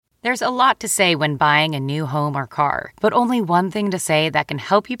There's a lot to say when buying a new home or car, but only one thing to say that can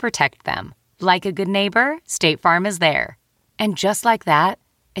help you protect them. Like a good neighbor, State Farm is there. And just like that,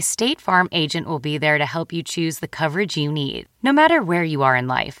 a State Farm agent will be there to help you choose the coverage you need, no matter where you are in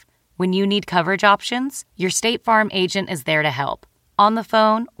life. When you need coverage options, your State Farm agent is there to help, on the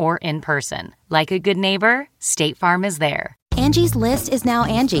phone or in person. Like a good neighbor, State Farm is there. Angie's List is now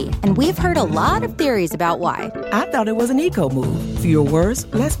Angie, and we've heard a lot of theories about why. I thought it was an eco move. Fewer words,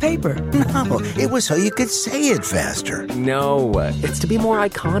 less paper. No, it was so you could say it faster. No, it's to be more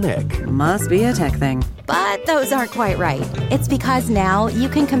iconic. Must be a tech thing. But those aren't quite right. It's because now you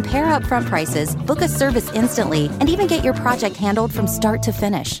can compare upfront prices, book a service instantly, and even get your project handled from start to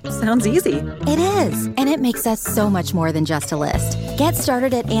finish. Sounds easy. It is, and it makes us so much more than just a list. Get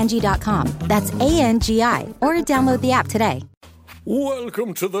started at Angie.com. That's ANGI, or download the app today.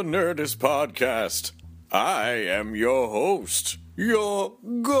 Welcome to the Nerdist Podcast. I am your host, your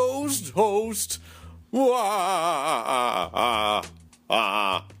ghost host. Moi,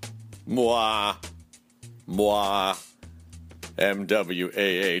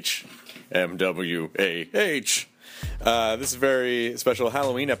 MWAH, MWAH. This is a very special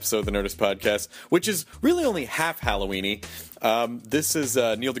Halloween episode of the Nerdist Podcast, which is really only half Halloween-y. This is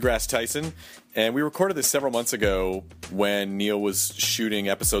Neil deGrasse Tyson, and we recorded this several months ago when Neil was shooting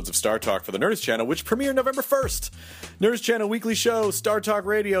episodes of Star Talk for the Nerdist Channel, which premiered November 1st. Nerdist Channel weekly show, Star Talk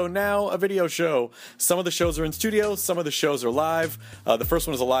Radio, now a video show. Some of the shows are in studio, some of the shows are live. The first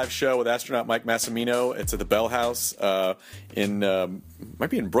one is a live show with astronaut Mike Massimino. It's at the Bell House might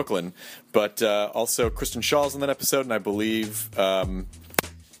be in Brooklyn, but also Kristen Shaw's in that episode, and I believe...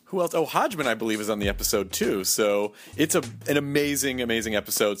 who else? Oh, Hodgman, I believe, is on the episode, too. So it's an amazing, amazing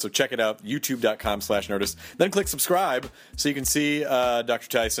episode. So check it out, youtube.com/Nerdist. Then click subscribe so you can see Dr.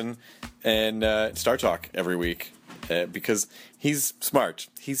 Tyson and Star Talk every week. Because he's smart.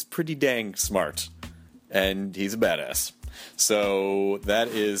 He's pretty dang smart. And he's a badass. So that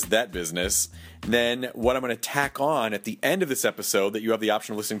is that business. And then what I'm going to tack on at the end of this episode that you have the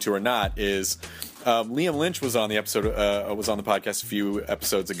option of listening to or not is Liam Lynch was on the episode was on the podcast a few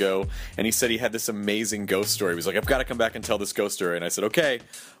episodes ago, and he said he had this amazing ghost story. He was like, I've got to come back and tell this ghost story. And I said, okay,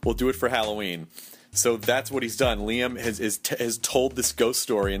 we'll do it for Halloween. So that's what he's done. Liam has told this ghost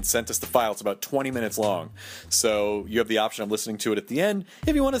story and sent us the file. It's about 20 minutes long. So you have the option of listening to it at the end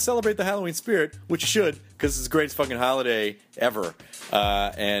if you want to celebrate the Halloween spirit, which you should, because it's the greatest fucking holiday ever.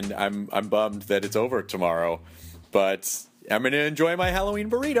 And I'm bummed that it's over tomorrow. But I'm going to enjoy my Halloween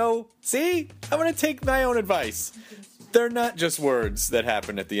burrito. See? I'm going to take my own advice. They're not just words that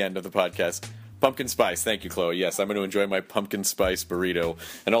happen at the end of the podcast. Pumpkin spice. Thank you, Chloe. Yes, I'm going to enjoy my pumpkin spice burrito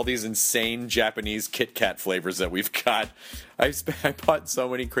and all these insane Japanese Kit Kat flavors that we've got. I bought so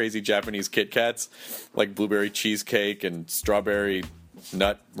many crazy Japanese Kit Kats, like blueberry cheesecake and strawberry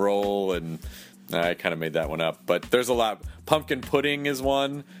nut roll, and I kind of made that one up. But there's a lot. Pumpkin pudding is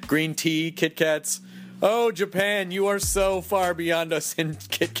one. Green tea Kit Kats. Oh, Japan, you are so far beyond us in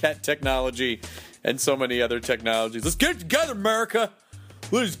Kit Kat technology and so many other technologies. Let's get it together, America.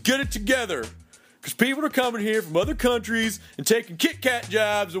 Let's get it together. Because people are coming here from other countries and taking Kit Kat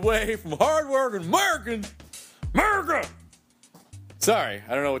jobs away from hard-working Americans. America! Sorry,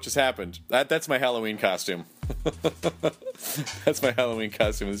 I don't know what just happened. That's my Halloween costume. That's my Halloween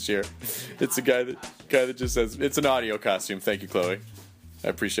costume this year. It's a guy that just says, it's an audio costume. Thank you, Chloe. I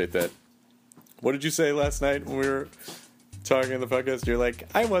appreciate that. What did you say last night when we were talking on the podcast? You're like,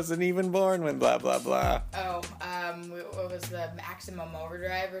 I wasn't even born when blah, blah, blah. Oh, what was the Maximum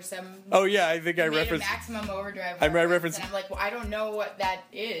Overdrive or some... Oh, yeah, I think I referenced... Maximum Overdrive. I referenced... And I'm like, well, I don't know what that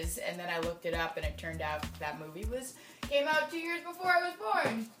is. And then I looked it up, and it turned out that movie came out 2 years before I was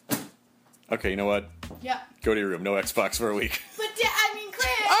born. Okay, you know what? Yeah. Go to your room. No Xbox for a week. But, I mean, Chris...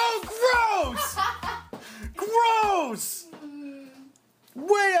 Oh, gross! Gross!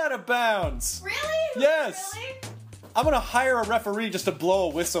 Way out of bounds. Really? Yes. Really? I'm going to hire a referee just to blow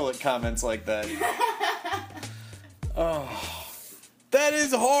a whistle at comments like that. Oh, that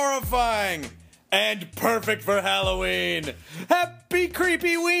is horrifying and perfect for Halloween. Happy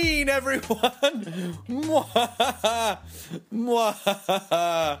Creepy Ween, everyone. Mwah.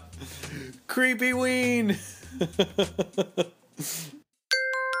 Mwah. Creepy Ween.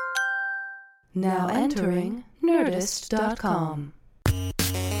 Now entering Nerdist.com.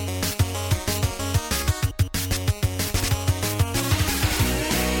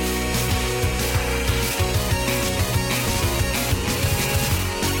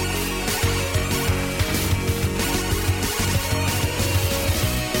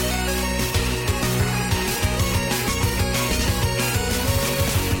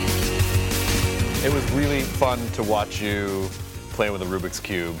 It was really fun to watch you playing with a Rubik's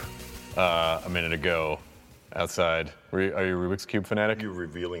Cube a minute ago outside. Are you a Rubik's Cube fanatic? You're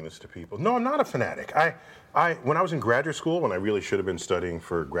revealing this to people. No, I'm not a fanatic. When I was in graduate school, when I really should have been studying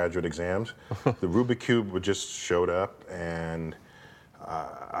for graduate exams, the Rubik's Cube just showed up, and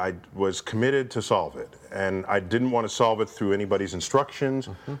I was committed to solve it. And I didn't want to solve it through anybody's instructions.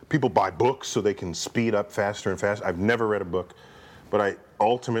 People buy books so they can speed up faster and faster. I've never read a book, but I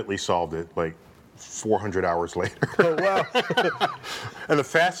ultimately solved it like 400 hours later. Oh, wow. And the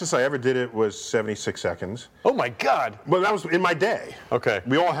fastest I ever did it was 76 seconds. Oh, my God. Well, that was in my day. Okay.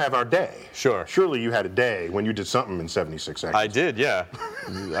 We all have our day. Sure. Surely you had a day when you did something in 76 seconds. I did, yeah.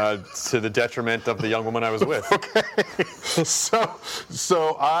 To the detriment of the young woman I was with. Okay.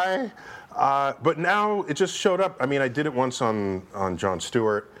 But now it just showed up. I mean, I did it once on Jon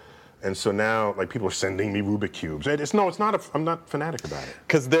Stewart. And so now, like, people are sending me Rubik's Cubes. I'm not fanatic about it.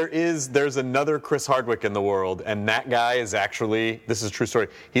 Because there's another Chris Hardwick in the world, and that guy is actually, this is a true story,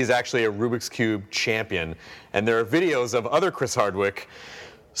 he's actually a Rubik's Cube champion. And there are videos of other Chris Hardwick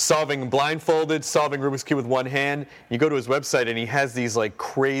solving Rubik's Cube with one hand. You go to his website, and he has these, like,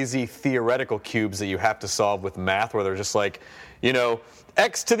 crazy theoretical cubes that you have to solve with math, where they're just like,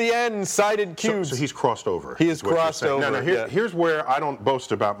 X to the N sided cubes. So he's crossed over. He is crossed over. No, here's where I don't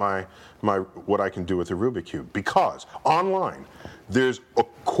boast about my what I can do with the Rubik's Cube, because online there's a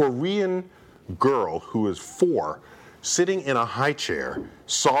Korean girl who is 4, sitting in a high chair,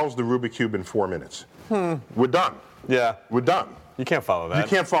 solves the Rubik's Cube in 4 minutes. We're done. Yeah. We're done. You can't follow that. You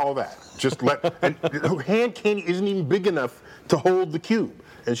can't follow that. And her hand isn't even big enough to hold the cube,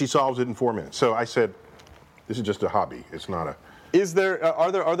 and she solves it in 4 minutes. So I said, this is just a hobby. It's not a.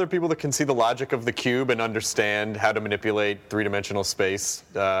 Are there other people that can see the logic of the cube and understand how to manipulate three-dimensional space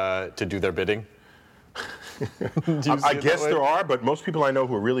to do their bidding? I guess there are, but most people I know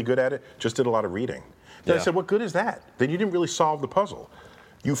who are really good at it just did a lot of reading. Then I said, what good is that? Then you didn't really solve the puzzle.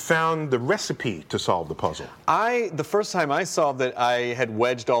 You found the recipe to solve the puzzle. The first time I solved it, I had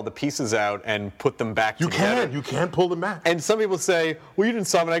wedged all the pieces out and put them back together. You can pull them back. And some people say, well, you didn't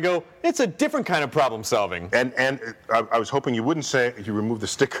solve it. I go, it's a different kind of problem solving. And I was hoping you wouldn't say you remove the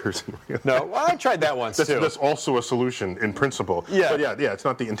stickers. No, well, I tried that once too. That's also a solution in principle. Yeah. But yeah, it's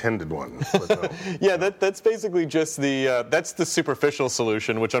not the intended one. But no. Yeah, that's basically just that's the superficial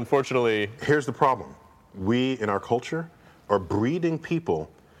solution, which unfortunately. Here's the problem. We, in our culture, are breeding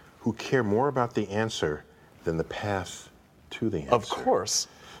people who care more about the answer than the path to the answer. Of course.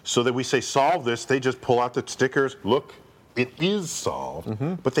 So that we say, solve this, they just pull out the stickers, look, it is solved,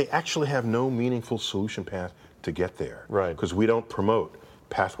 but they actually have no meaningful solution path to get there. Right. Because we don't promote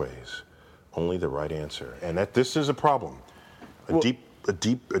pathways, only the right answer. And this is a problem. A deep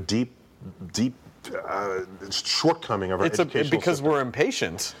shortcoming of our educational because system. we're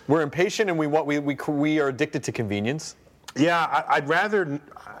impatient. We're impatient, and we are addicted to convenience. Yeah, I'd rather.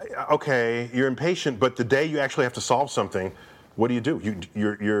 Okay, you're impatient, but the day you actually have to solve something, what do?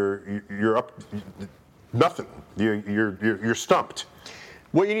 You're up. Nothing. You're stumped.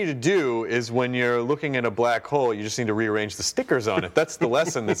 What you need to do is, when you're looking at a black hole, you just need to rearrange the stickers on it. That's the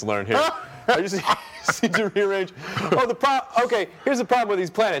lesson that's learned here. I just need to rearrange. Okay, here's the problem with these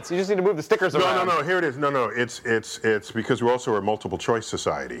planets. You just need to move the stickers around. No. Here it is. No. It's because we also are a multiple choice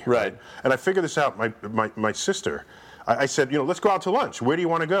society. Right. And I figured this out. My sister. I said, let's go out to lunch. Where do you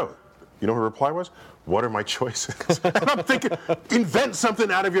want to go? You know her reply was, what are my choices? And I'm thinking, invent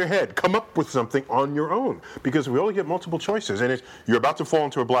something out of your head. Come up with something on your own. Because we only get multiple choices. And you're about to fall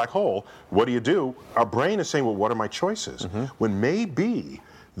into a black hole. What do? Our brain is saying, well, what are my choices? When maybe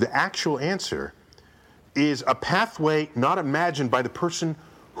the actual answer is a pathway not imagined by the person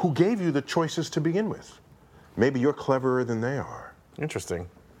who gave you the choices to begin with. Maybe you're cleverer than they are. Interesting.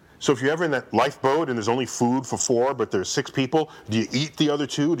 So if you're ever in that lifeboat and there's only food for 4, but there's 6 people, do you eat the other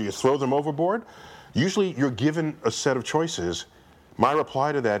 2? Do you throw them overboard? Usually you're given a set of choices. My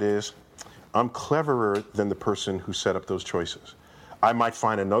reply to that is, I'm cleverer than the person who set up those choices. I might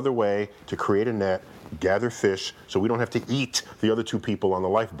find another way to create a net, gather fish, so we don't have to eat the other 2 people on the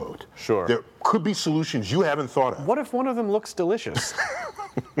lifeboat. Sure. There could be solutions you haven't thought of. What if one of them looks delicious?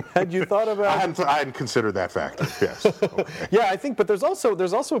 Had you thought about? I hadn't considered that factor. Yes. Okay. Yeah, I think, but there's also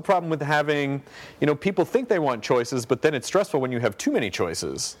a problem with having, people think they want choices, but then it's stressful when you have too many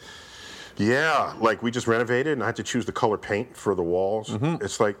choices. Yeah, like we just renovated and I had to choose the color paint for the walls.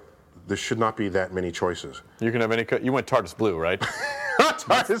 It's like there should not be that many choices. You can have any. You went TARDIS blue, right?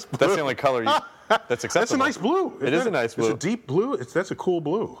 TARDIS blue. That's the only color that's acceptable. That's a nice blue. It is a nice blue. It's a deep blue. That's a cool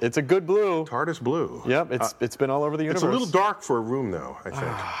blue. It's a good blue. TARDIS blue. Yep, it's been all over the universe. It's a little dark for a room, though, I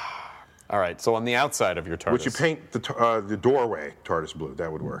think. All right, so on the outside of your TARDIS. Which you paint the doorway TARDIS blue.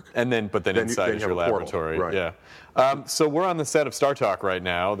 That would work. But then inside is your laboratory. Right. Yeah. So we're on the set of Star Talk right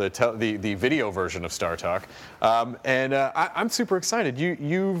now, the video version of Star Talk, and I'm super excited.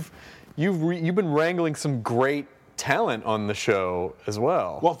 You've been wrangling some great talent on the show as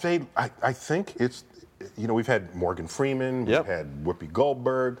well. Well, I think it's, we've had Morgan Freeman, we've had Whoopi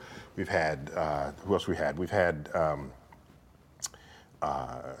Goldberg, we've had who else we had? We've had.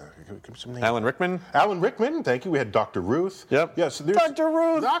 Alan Rickman? Alan Rickman, thank you. We had Dr. Ruth. Yep. Yes, Dr.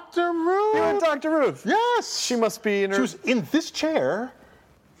 Ruth! Dr. Ruth! You had Dr. Ruth! Yes! She must be in her... She was in this chair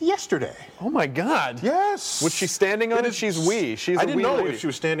yesterday. Oh my God! Yes! Was she standing on it? She's wee. I didn't know if she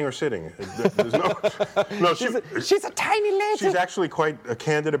was standing or sitting. No, she's a tiny lady. She's actually quite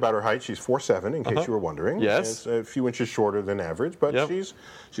candid about her height. She's 4'7", in case you were wondering. Yes. It's a few inches shorter than average, but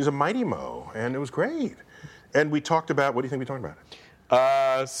she's a mighty mo, and it was great. And we talked about, what do you think we talked about?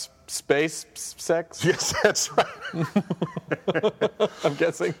 Space sex? Yes, that's right. I'm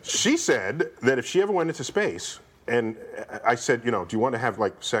guessing. She said that if she ever went into space, and I said, do you want to have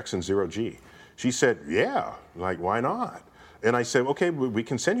like sex in 0G? She said, yeah, like why not? And I said, okay, we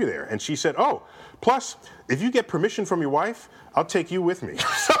can send you there. And she said, oh, plus, if you get permission from your wife, I'll take you with me.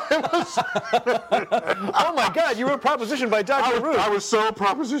 So it was oh my God, you were propositioned by Dr. Ruth. I was so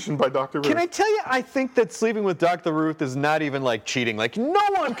propositioned by Dr. Ruth. Can I tell you, I think that sleeping with Dr. Ruth is not even like cheating. Like, no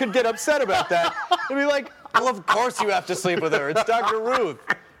one could get upset about that. They'd be like, well, of course you have to sleep with her. It's Dr. Ruth.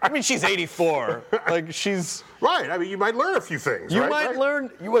 I mean, she's 84. Like, she's... Right. I mean, you might learn a few things, You might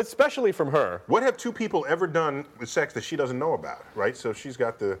learn, especially from her. What have two people ever done with sex that she doesn't know about, right? So she's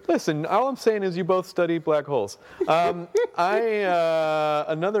got the... Listen, all I'm saying is you both study black holes. Another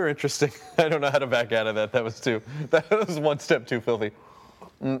interesting... I don't know how to back out of that. That was one step too filthy.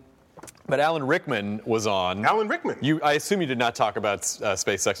 But Alan Rickman was on. Alan Rickman. I assume you did not talk about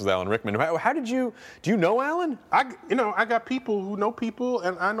space sex with Alan Rickman. How did you? Do you know Alan? I got people who know people,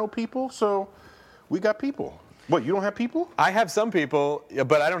 and I know people, so we got people. What? You don't have people? I have some people,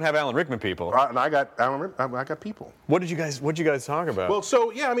 but I don't have Alan Rickman people. And I got Alan Rickman. I got people. What did you guys talk about? Well,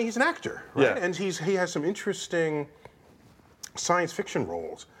 he's an actor, right? Yeah. And he has some interesting science fiction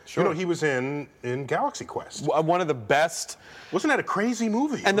roles. Sure. He was in Galaxy Quest. One of the best. Wasn't that a crazy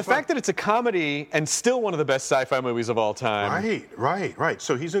movie? And the fact that it's a comedy and still one of the best sci-fi movies of all time. Right.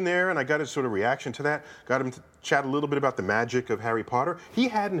 So he's in there, and I got his sort of reaction to that. Got him to chat a little bit about the magic of Harry Potter. He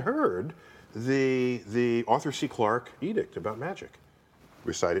hadn't heard the Arthur C. Clarke edict about magic.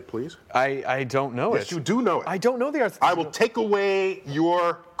 Recite it, please. I don't know it. Yes, you do know it. I don't know the Arthur. I will take away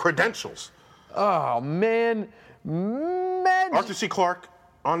your credentials. Oh, man. Arthur C. Clarke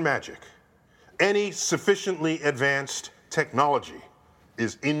on magic. Any sufficiently advanced technology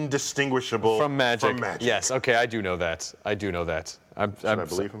is indistinguishable from magic. Yes, okay, I do know that. Should I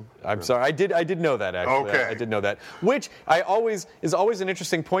believe him? I'm sorry. I did know that actually. Okay. I did know that. Which is always an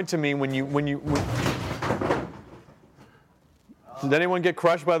interesting point to me when you Did anyone get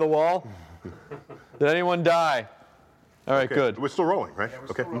crushed by the wall? Did anyone die? All right, good. We're still rolling, right? Yeah, we're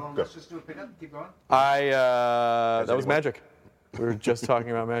still rolling. Let's just do a pickup. Keep going. That was magic. We were just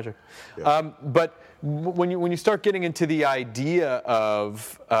talking about magic. Yeah. But when you start getting into the idea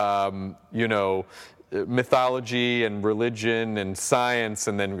of mythology and religion and science,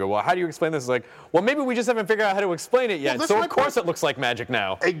 and then go, well, how do you explain this? It's like, well, maybe we just haven't figured out how to explain it yet. So of course it looks like magic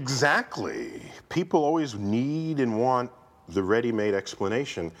now. Exactly. People always need and want the ready-made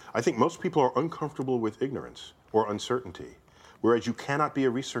explanation. I think most people are uncomfortable with ignorance or uncertainty, whereas you cannot be a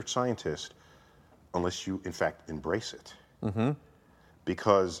research scientist unless you, in fact, embrace it. Mm-hmm.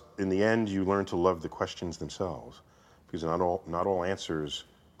 Because in the end, you learn to love the questions themselves, because not all answers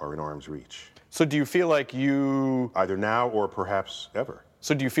are in arm's reach. So do you feel like you... Either now or perhaps ever.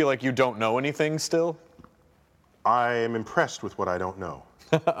 So do you feel like you don't know anything still? I am impressed with what I don't know.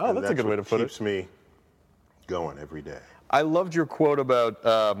 Oh, that's a good way to put it. Keeps me going every day. I loved your quote about,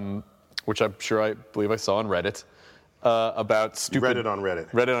 which I'm sure I believe I saw on Reddit, about stupid... Read it on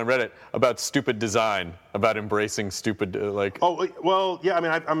Reddit. Read it on Reddit, about stupid design, about embracing stupid, Oh, well, yeah, I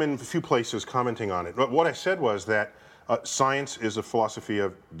mean, I'm in a few places commenting on it. But what I said was that science is a philosophy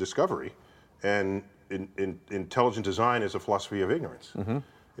of discovery, and intelligent design is a philosophy of ignorance. Mm-hmm.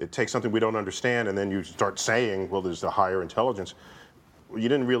 It takes something we don't understand, and then you start saying, well, there's a higher intelligence. You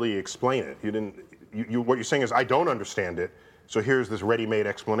didn't really explain it. What you're saying is, I don't understand it, so here's this ready-made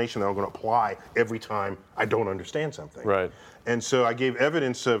explanation that I'm going to apply every time I don't understand something. Right. And so I gave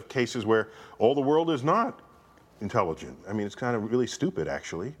evidence of cases where all the world is not intelligent. I mean, it's kind of really stupid,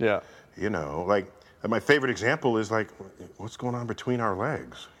 actually. Yeah. Like my favorite example is like, what's going on between our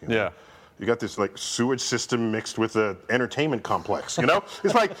legs? Yeah. You got this like sewage system mixed with an entertainment complex, you know?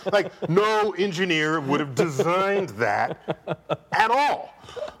 It's like no engineer would have designed that at all,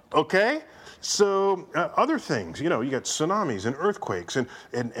 okay? So other things, you know, you got tsunamis and earthquakes and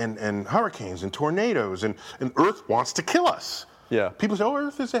hurricanes and tornadoes, and Earth wants to kill us. Yeah. People say, oh,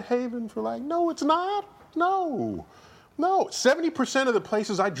 Earth is a haven for like, no, it's not. No. 70% of the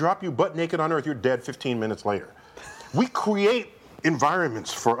places I drop you butt naked on Earth, you're dead 15 minutes later. We create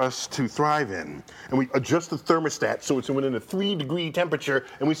environments for us to thrive in, and we adjust the thermostat so it's within a 3-degree temperature,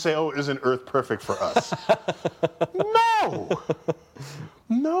 and we say, oh, isn't Earth perfect for us?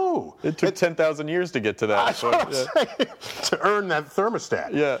 No. It took 10,000 years to get to that. That's what I'm saying, to earn that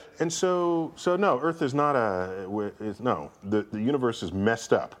thermostat. Yeah. And so no, Earth is not the universe is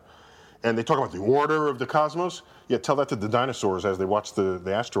messed up. And they talk about the order of the cosmos. Yeah, tell that to the dinosaurs as they watch the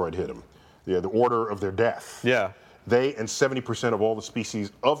asteroid hit them. Yeah, the order of their death. Yeah. They and 70% of all the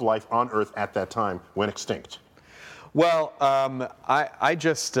species of life on Earth at that time went extinct. Well, I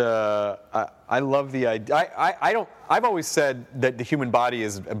just I love the idea. I've always said that the human body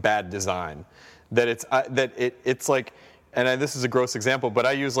is a bad design, that it's like, and this is a gross example, but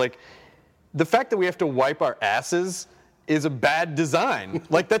I use like the fact that we have to wipe our asses is a bad design.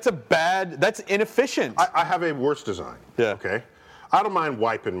 Like that's inefficient. I have a worse design. Yeah. Okay. I don't mind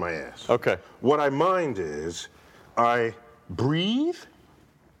wiping my ass. Okay. What I mind is I breathe,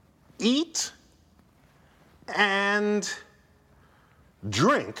 eat, and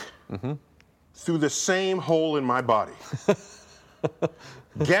drink through the same hole in my body.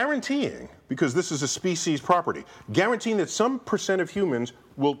 Guaranteeing, because this is a species property, guaranteeing that some percent of humans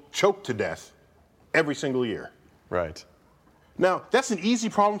will choke to death every single year. Right. Now, that's an easy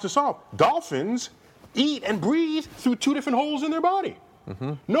problem to solve. Dolphins eat and breathe through 2 different holes in their body.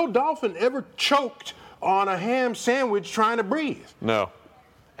 No dolphin ever choked on a ham sandwich trying to breathe. No.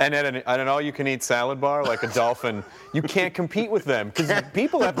 And at an all-you-can-eat salad bar, like a dolphin, you can't compete with them because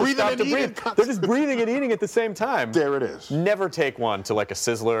people have to stop to breathe. They're just breathing and eating at the same time. There it is. Never take one to like a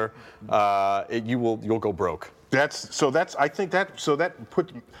Sizzler. You'll go broke.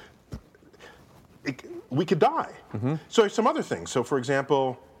 We could die. So some other things. So for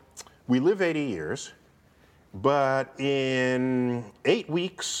example, we live 80 years, but in 8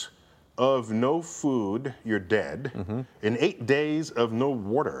 weeks of no food, you're dead. In 8 days of no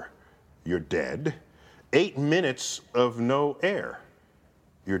water, you're dead. 8 minutes of no air,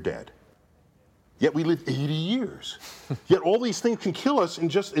 you're dead. Yet we live 80 years. Yet all these things can kill us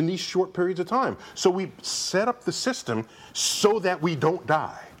in these short periods of time. So we set up the system so that we don't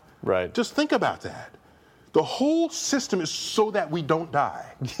die. Right. Just think about that. The whole system is so that we don't die.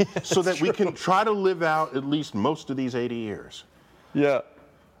 So that we can try to live out at least most of these 80 years. Yeah.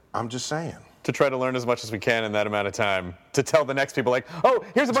 I'm just saying. To try to learn as much as we can in that amount of time. To tell the next people like, oh,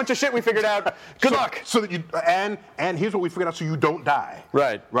 here's a bunch of shit we figured out. Good luck. So that you and here's what we figured out so you don't die.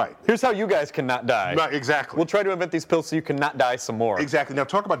 Right. Right. Here's how you guys cannot die. Right, exactly. We'll try to invent these pills so you cannot die some more. Exactly. Now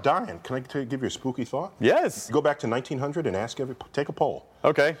talk about dying. Can I give you a spooky thought? Yes. Go back to 1900 and take a poll.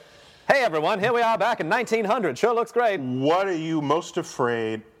 Okay. Hey everyone, here we are back in 1900. Sure looks great. What are you most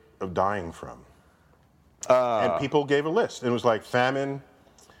afraid of dying from? And people gave a list. It was like famine,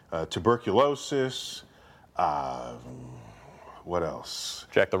 tuberculosis, what else?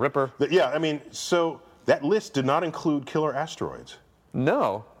 Jack the Ripper. So that list did not include killer asteroids.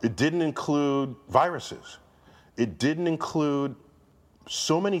 No. It didn't include viruses. It didn't include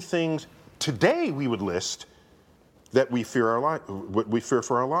so many things today we would list that we fear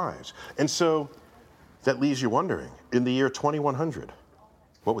for our lives. And so that leaves you wondering, in the year 2100,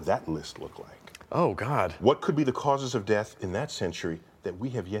 what would that list look like? Oh, God. What could be the causes of death in that century that we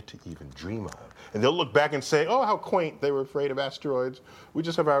have yet to even dream of? And they'll look back and say, oh, how quaint, they were afraid of asteroids. We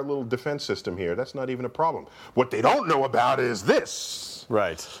just have our little defense system here. That's not even a problem. What they don't know about is this.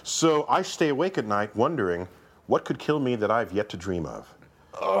 Right. So I stay awake at night wondering, what could kill me that I've yet to dream of?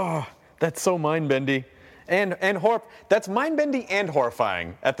 Oh, that's so mind-bendy. And that's mind-bending and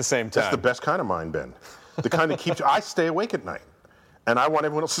horrifying at the same time. That's the best kind of mind-bend. The kind that keeps you... I stay awake at night. And I want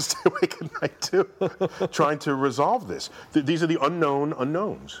everyone else to stay awake at night, too, trying to resolve this. These are the unknown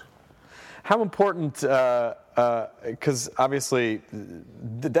unknowns. How important, because obviously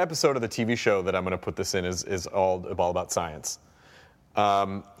the episode of the TV show that I'm going to put this in is all about science.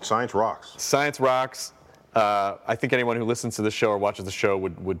 Science rocks. Science rocks. I think anyone who listens to the show or watches the show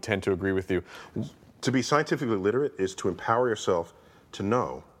would tend to agree with you. To be scientifically literate is to empower yourself to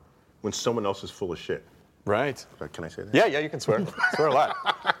know when someone else is full of shit. Right. Can I say that? Yeah, you can swear. Swear a lot.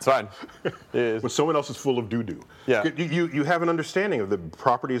 It's fine. When someone else is full of doo-doo. Yeah. You have an understanding of the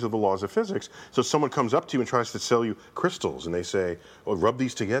properties of the laws of physics. So someone comes up to you and tries to sell you crystals, and they say, "Oh, rub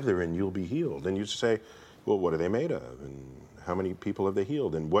these together and you'll be healed." And you say, "Well, what are they made of? And how many people have they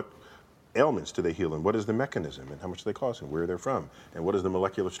healed? And what ailments do they heal? And what is the mechanism? And how much do they cost? And where they're from? And what is the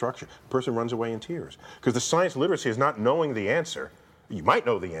molecular structure?" The person runs away in tears. Because the science literacy is not knowing the answer. You might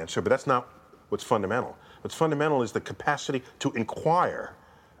know the answer, but that's not what's fundamental. What's fundamental is the capacity to inquire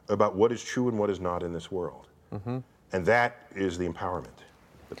about what is true and what is not in this world. Mm-hmm. And that is the empowerment,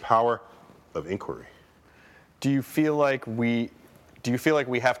 the power of inquiry. Do you feel like we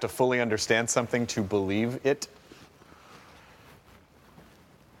have to fully understand something to believe it?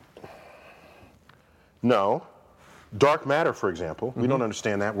 No. Dark matter, for example, we don't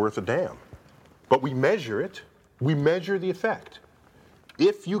understand that worth a damn. But we measure it. We measure the effect.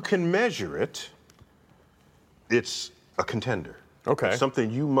 If you can measure it, it's a contender. Okay. It's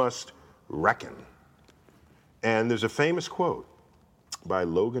something you must reckon. And there's a famous quote by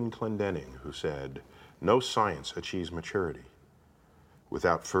Logan Clendenning who said, "No science achieves maturity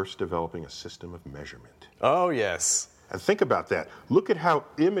without first developing a system of measurement." Oh, yes. And think about that. Look at how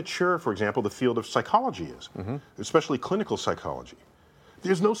immature, for example, the field of psychology is, especially clinical psychology.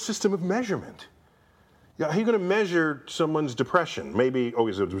 There's no system of measurement. Yeah, how are you going to measure someone's depression? Maybe,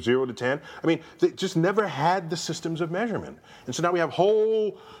 is it 0 to 10? I mean, they just never had the systems of measurement. And so now we have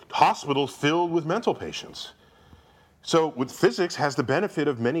whole hospitals filled with mental patients. So with physics has the benefit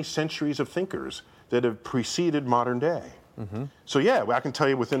of many centuries of thinkers that have preceded modern day. So yeah, I can tell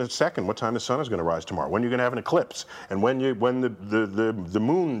you within a second what time the sun is going to rise tomorrow, when you're going to have an eclipse, and when the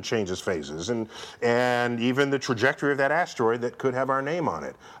moon changes phases, and even the trajectory of that asteroid that could have our name on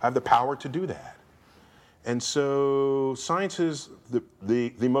it. I have the power to do that. And so science is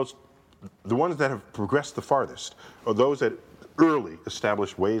the ones that have progressed the farthest are those that early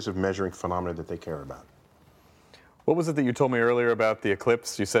established ways of measuring phenomena that they care about. What was it that you told me earlier about the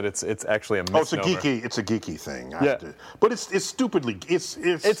eclipse? You said it's actually a misnomer. It's a geeky thing. Yeah. But it's stupidly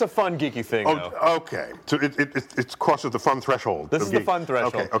it's a fun geeky thing. Though. Okay. So it crosses the fun threshold. This is the fun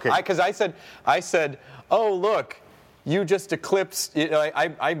threshold. Okay. Because I said, oh look, you just eclipsed.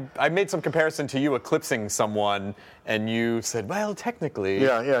 I made some comparison to you eclipsing someone, and you said, well, technically.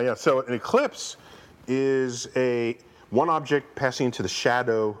 Yeah. So an eclipse is one object passing into the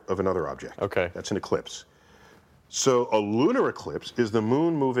shadow of another object. Okay. That's an eclipse. So a lunar eclipse is the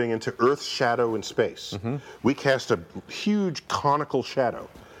moon moving into Earth's shadow in space. We cast a huge conical shadow,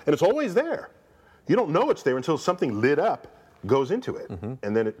 and it's always there. You don't know it's there until something lit up goes into it,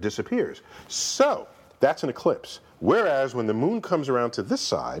 and then it disappears. So that's an eclipse. Whereas when the moon comes around to this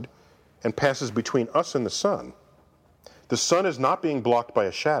side and passes between us and the sun is not being blocked by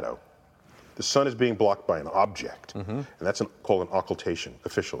a shadow. The sun is being blocked by an object, and that's called an occultation,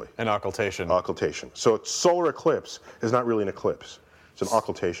 officially. An occultation. Occultation. So a solar eclipse is not really an eclipse. It's an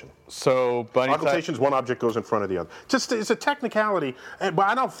occultation. So, occultation is one object goes in front of the other. Just it's a technicality, but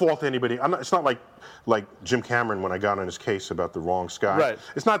I don't fault anybody. It's not like Jim Cameron when I got on his case about the wrong sky. Right.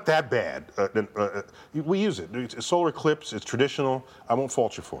 It's not that bad. We use it. It's a solar eclipse. It's traditional. I won't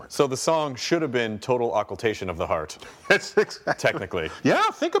fault you for it. So the song should have been "Total Occultation of the Heart." That's exactly. Technically. Yeah,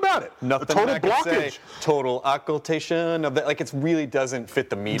 think about it. Nothing total I can blockage. Say, total occultation of the, it really doesn't fit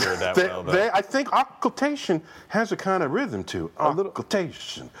the meter that well. Though. I think occultation has a kind of rhythm to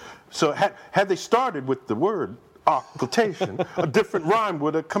occultation. So had they started with the word occultation, a different rhyme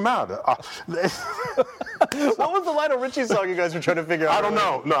would have come out. What was the Lionel Richie song you guys were trying to figure out? I don't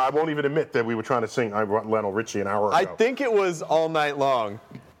know. No, I won't even admit that we were trying to sing Lionel Richie an hour ago. I think it was All Night Long.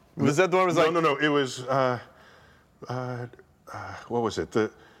 Was that the one? No. It was. What was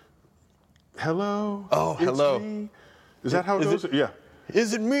it? Hello. Oh, hello. Me? Is that how it goes? Yeah.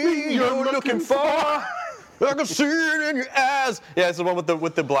 Is it me you're looking for? I can see it in your eyes. Yeah, it's the one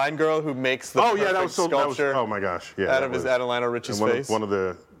with the blind girl who makes the sculpture. Oh my gosh! Yeah. Out of Lionel Richie's face. One of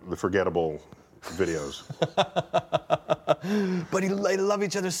the forgettable videos. But they love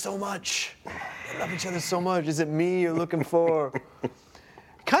each other so much. They love each other so much. Is it me you're looking for?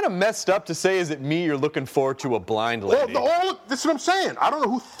 Kind of messed up to say, is it me you're looking for to a blind lady? Well, that's what I'm saying. I don't know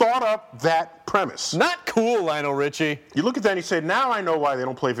who thought up that premise. Not cool, Lionel Richie. You look at that and you say, now I know why they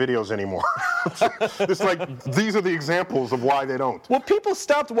don't play videos anymore. It's like, these are the examples of why they don't. Well, people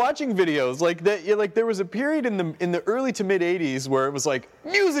stopped watching videos. There was a period in the early to mid 80s where it was like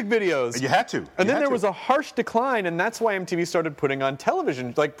music videos. You had to. And then there was a harsh decline, and that's why MTV started putting on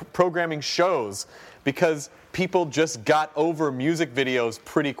television, programming shows, because people just got over music videos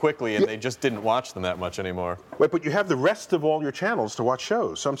pretty quickly, and they just didn't watch them that much anymore. Wait, but you have the rest of all your channels to watch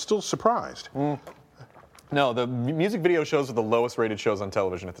shows, so I'm still surprised. No, the music video shows were the lowest rated shows on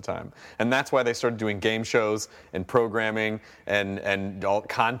television at the time. And that's why they started doing game shows and programming and all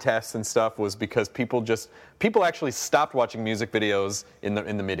contests and stuff, was because people actually stopped watching music videos in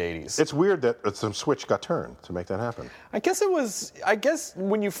the mid 80s. It's weird that some switch got turned to make that happen. I guess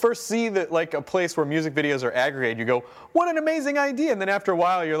when you first see that, like, a place where music videos are aggregated, you go, what an amazing idea. And then after a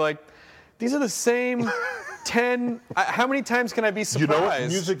while you're like, these are the same 10. How many times can I be surprised? You know what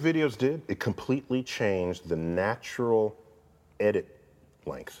music videos did? It completely changed the natural edit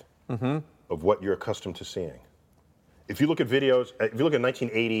length of what you're accustomed to seeing. If you look at videos, if you look at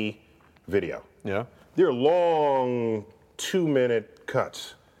 1980 video, they're long 2-minute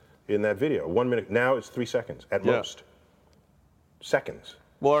cuts in that video. 1 minute. Now it's 3 seconds at most. Seconds.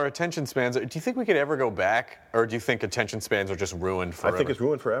 Well, our attention spans, do you think we could ever go back, or do you think attention spans are just ruined forever? I think it's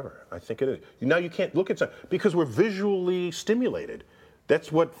ruined forever. I think it is. Now you can't look at something, because we're visually stimulated.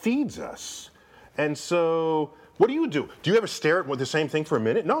 That's what feeds us. And so, what do? Do you ever stare at the same thing for a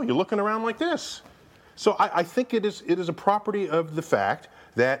minute? No, you're looking around like this. So I think it is a property of the fact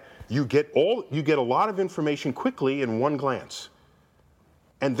that you get a lot of information quickly in one glance.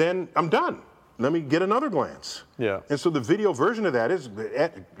 And then I'm done. Let me get another glance. Yeah. And so the video version of that is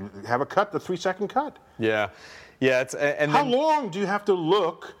have a cut, the 3-second cut. Yeah. Yeah. How long do you have to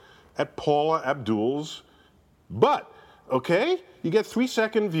look at Paula Abdul's butt? Okay? You get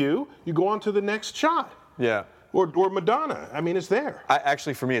 3-second view, you go on to the next shot. Yeah. Or Madonna. I mean, it's there.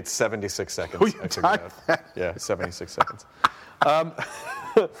 Actually, for me, it's 76 seconds. Oh, you typed that? Yeah, 76 seconds.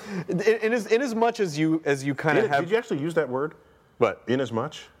 In as much as you kind of have. Did you actually use that word? What? In as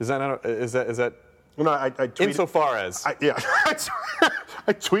much? Is that? No, I tweeted. Insofar as. I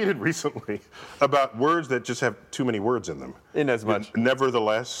tweeted recently about words that just have too many words in them. In as much.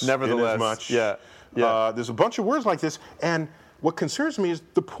 Nevertheless. Nevertheless. In as much. Yeah. There's a bunch of words like this, and what concerns me is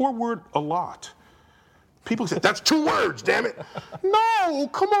the poor word "a lot." People say, that's 2 words, damn it. No,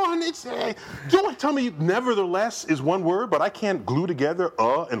 come on. Don't tell me nevertheless is 1 word, but I can't glue together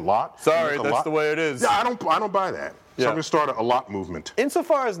and lot. Sorry, that's the way it is. Yeah, I don't buy that. So I'm going to start a lot movement.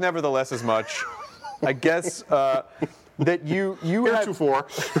 Insofar as nevertheless as much, I guess that you heretofore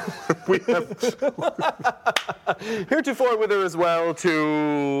we have heretofore with her as well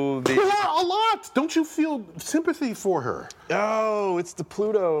to the a lot. Don't you feel sympathy for her? Oh, it's the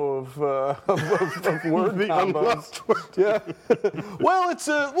Pluto of word combos. Yeah. Well,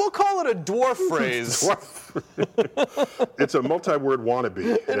 we'll call it a dwarf phrase. It's a multi-word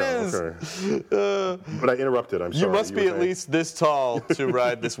wannabe. It is. Okay. But I interrupted. I'm sorry. You must be at least this tall to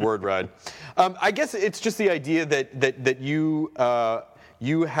ride this word ride. I guess it's just the idea that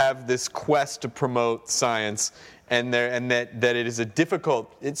you have this quest to promote science, and that it is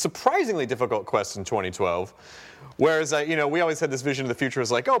it's surprisingly difficult quest in 2012. Whereas, we always had this vision of the future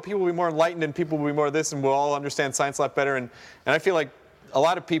as like, oh, people will be more enlightened and people will be more this and we'll all understand science a lot better. And I feel like a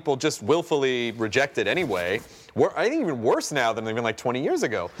lot of people just willfully reject it anyway. I think even worse now than even like 20 years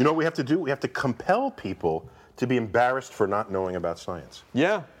ago. You know what we have to do? We have to compel people to be embarrassed for not knowing about science.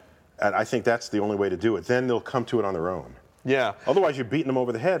 Yeah. And I think that's the only way to do it. Then they'll come to it on their own. Yeah. Otherwise, you're beating them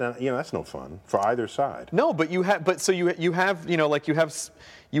over the head, and that's no fun for either side. No, but you have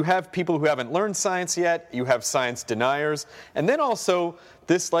people who haven't learned science yet. You have science deniers, and then also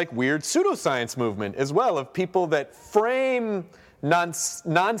this like weird pseudoscience movement as well of people that frame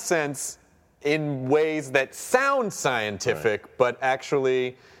nonsense in ways that sound scientific, but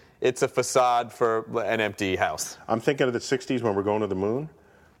actually it's a facade for an empty house. I'm thinking of the 60s when we're going to the moon.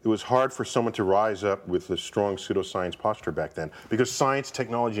 It was hard for someone to rise up with a strong pseudoscience posture back then because science,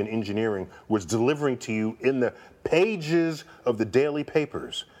 technology, and engineering was delivering to you in the pages of the daily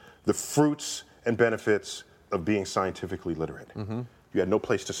papers the fruits and benefits of being scientifically literate. Mm-hmm. You had no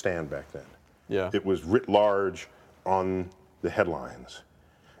place to stand back then. Yeah. It was writ large on the headlines.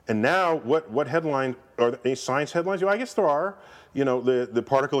 And now, what headline, are there any science headlines? I guess there are. The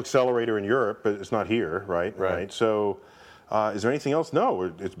particle accelerator in Europe, but it's not here, right? Right. So, is there anything else?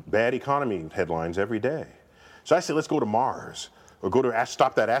 No, it's bad economy headlines every day. So I say, let's go to Mars, or go to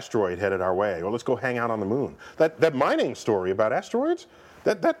stop that asteroid headed our way, or let's go hang out on the moon. That mining story about asteroids,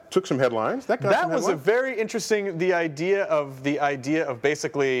 that took some headlines. That was a very interesting. The idea of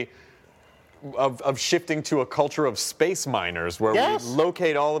basically of shifting to a culture of space miners, where we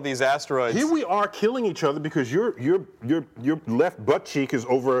locate all of these asteroids. Here we are killing each other because your left butt cheek is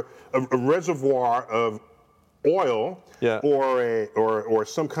over a reservoir of oil, or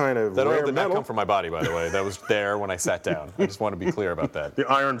some kind of that rare oil did metal. not come from my body, by the way. That was there when I sat down. I just want to be clear about that. The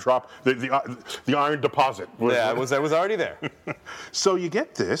iron drop, the iron deposit. It was already there. So you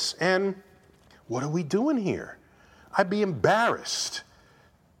get this, and what are we doing here? I'd be embarrassed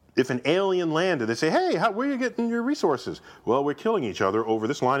If an alien landed, they say, hey, where are you getting your resources? Well, we're killing each other over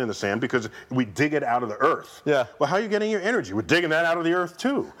this line in the sand because we dig it out of the earth. Yeah. Well, how are you getting your energy? We're digging that out of the earth,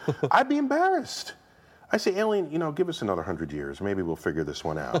 too. I'd be embarrassed. I say, alien, give us another 100 years. Maybe we'll figure this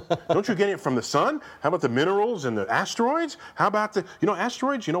one out. Don't you get it from the sun? How about the minerals and the asteroids? How about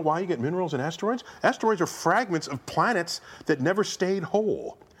asteroids? You know why you get minerals in asteroids? Asteroids are fragments of planets that never stayed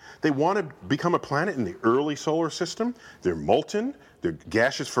whole. They want to become a planet in the early solar system. They're molten. They're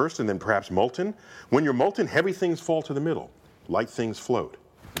gaseous first and then perhaps molten. When you're molten, heavy things fall to the middle. Light things float.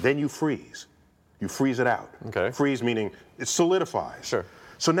 Then you freeze. You freeze it out. Okay. Freeze meaning it solidifies. Sure.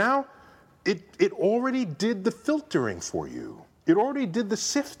 So now it already did the filtering for you. It already did the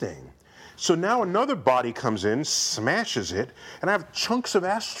sifting. So now another body comes in, smashes it, and I have chunks of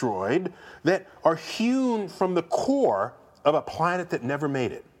asteroid that are hewn from the core of a planet that never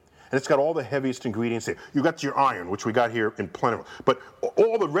made it. And it's got all the heaviest ingredients there. You got your iron, which we got here in plenty, but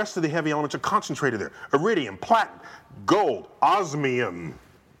all the rest of the heavy elements are concentrated there. Iridium, platinum, gold, osmium,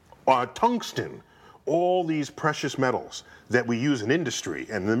 tungsten, all these precious metals that we use in industry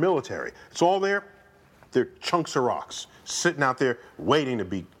and in the military. It's all there. They're chunks of rocks sitting out there waiting to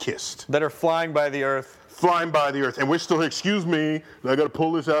be kissed. That are flying by the earth. Flying by the earth. And we're still, excuse me, I got to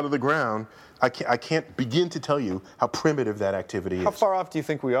pull this out of the ground. I can't begin to tell you how primitive that activity is. How far off do you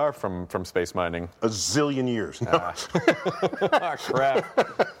think we are from space mining? A zillion years. No. Ah, crap.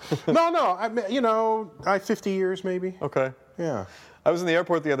 No. 50 years maybe. Okay. Yeah. I was in the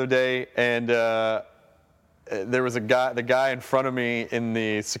airport the other day, and there was the guy in front of me in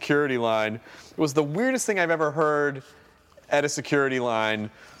the security line. It was the weirdest thing I've ever heard at a security line,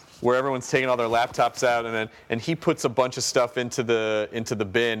 where everyone's taking all their laptops out, and he puts a bunch of stuff into the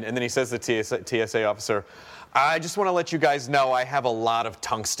bin, and then he says to the TSA officer, "I just want to let you guys know I have a lot of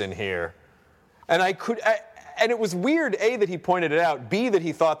tungsten here." And and it was weird, A, that he pointed it out, B, that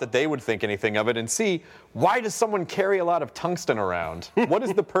he thought that they would think anything of it, and C, why does someone carry a lot of tungsten around? What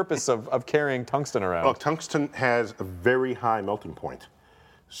is the purpose of carrying tungsten around? Well, tungsten has a very high melting point.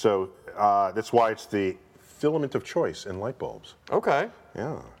 So that's why it's the filament of choice in light bulbs. Okay.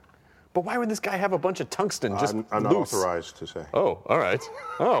 Yeah. But why would this guy have a bunch of tungsten just I'm not loose? authorized to say. Oh, all right.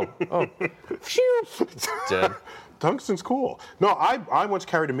 Oh. Dead. Tungsten's cool. No, I once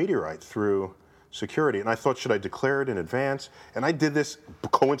carried a meteorite through security, and I thought, should I declare it in advance? And I did this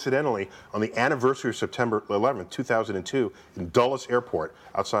coincidentally on the anniversary of September 11th, 2002, in Dulles Airport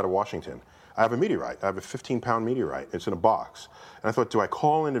outside of Washington. I have a meteorite. I have a 15-pound meteorite. It's in a box. And I thought, do I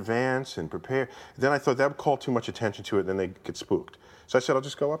call in advance and prepare? Then I thought that would call too much attention to it, and then they'd get spooked. So I said, I'll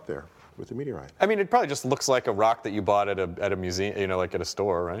just go up there with the meteorite. I mean, it probably just looks like a rock that you bought at a museum, like at a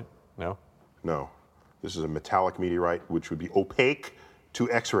store, right? No? No. This is a metallic meteorite, which would be opaque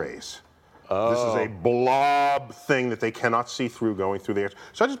to X-rays. Oh. This is a blob thing that they cannot see through going through the air.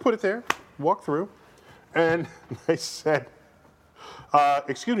 So I just put it there, walked through, and they said,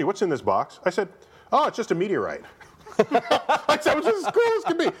 excuse me, what's in this box? I said, oh, it's just a meteorite. Like, that was as cool as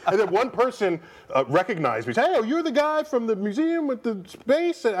could be. And then one person recognized me. Said, hey, you're the guy from the museum with the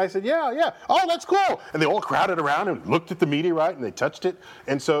space? And I said, yeah. Oh, that's cool. And they all crowded around and looked at the meteorite and they touched it.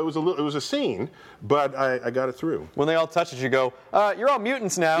 And so it was a scene, but I got it through. When they all touch it, you go, you're all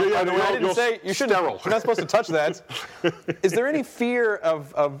mutants now. Yeah, I didn't say you shouldn't. Sterile. You're not supposed to touch that. Is there any fear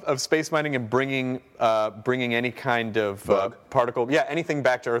of space mining and bringing any kind of particle, anything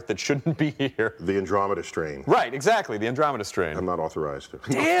back to Earth that shouldn't be here? The Andromeda strain. Right, exactly, the Andromeda strain. I'm not authorized to.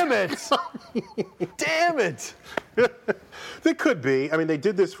 Damn it! Damn it! There could be. I mean, they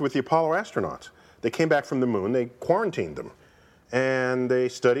did this with the Apollo astronauts. They came back from the moon, they quarantined them, and they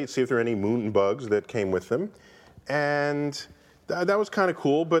studied, see if there were any moon bugs that came with them. And that was kind of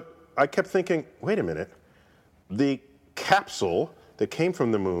cool, but I kept thinking, wait a minute. The capsule that came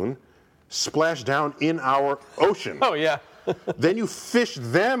from the moon splashed down in our ocean. Oh, yeah. Then you fish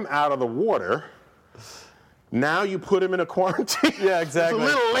them out of the water. Now you put them in a quarantine. Yeah, exactly.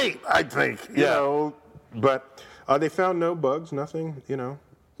 It's a little late, I think. You know, but they found no bugs, nothing, no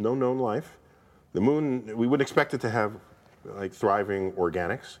known life. The moon, we would expect it to have like thriving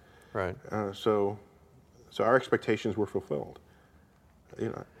organics. Right. So our expectations were fulfilled.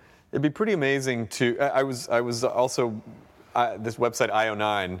 It'd be pretty amazing to. I was also this website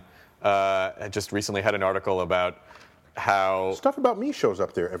IO9 just recently had an article about how Stuff about me shows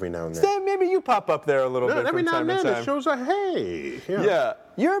up there every now and then. maybe you pop up there a little bit Every from now time and to then time. it shows a hey. Yeah,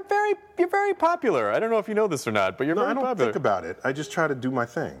 you're very popular. I don't know if you know this or not, but you're No, very I don't popular. think about it. I just try to do my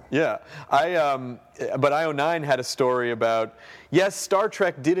thing. Yeah, but IO9 had a story about, yes, Star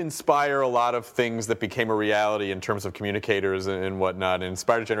Trek did inspire a lot of things that became a reality in terms of communicators and whatnot, and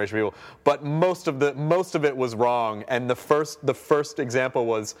inspired a generation of people. But most of it was wrong. And the first example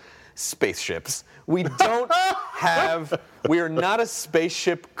was spaceships. We don't we are not a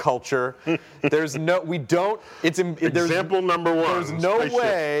spaceship culture. Example number one. There's no spaceship.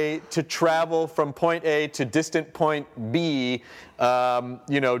 way to travel from point A to distant point B.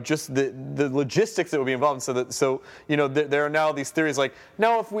 Just the logistics that would be involved. So there are now these theories like,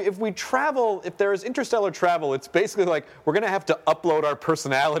 no, if we travel, if there is interstellar travel, it's basically like we're going to have to upload our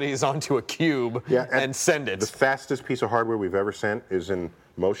personalities onto a cube and send it. The fastest piece of hardware we've ever sent is in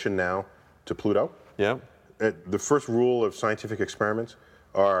motion now to Pluto. Yeah. The first rule of scientific experiments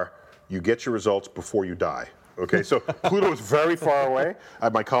are you get your results before you die. Okay, so Pluto is very far away. I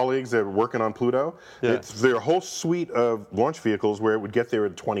have my colleagues that are working on Pluto. Yeah. It's their whole suite of launch vehicles where it would get there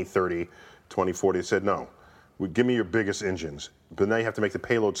in 2030, 2040. They said, no, give me your biggest engines. But now you have to make the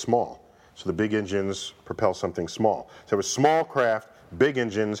payload small. So the big engines propel something small. So it was small craft, big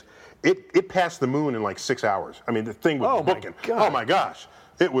engines. It passed the moon in like 6 hours. I mean, the thing was booking. Oh my gosh.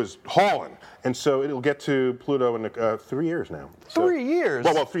 It was hauling. And so it'll get to Pluto in 3 years now. 3 years?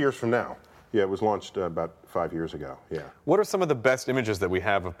 Well, 3 years from now. Yeah, it was launched about 5 years ago. Yeah. What are some of the best images that we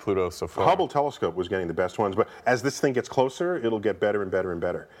have of Pluto so far? The Hubble telescope was getting the best ones, but as this thing gets closer, it'll get better and better and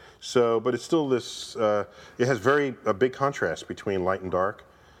better. So, but it's still this. It has a big contrast between light and dark.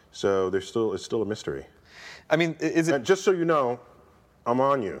 So it's still a mystery. I mean, is it? And just so you know, I'm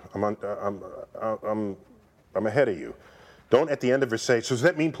on you. I'm ahead of you. Don't at the end of it say, so does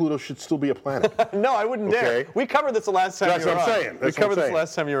that mean Pluto should still be a planet? No, I wouldn't dare. We covered this the last time you were on. That's what I'm saying. We covered this the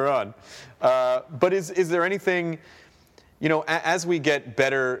last time you were on. But is there anything, as we get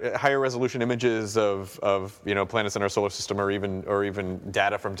better, higher resolution images of planets in our solar system, or even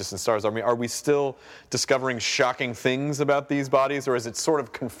data from distant stars, are we still discovering shocking things about these bodies, or is it sort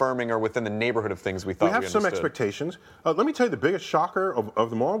of confirming or within the neighborhood of things we thought we understood? We have some expectations. Let me tell you the biggest shocker of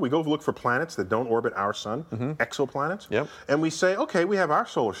them all. We go look for planets that don't orbit our sun, exoplanets, and we say, okay, we have our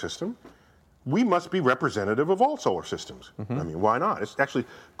solar system. We must be representative of all solar systems. I mean, why not? It's actually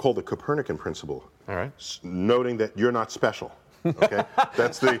called the Copernican principle. All right. Noting that you're not special. Okay,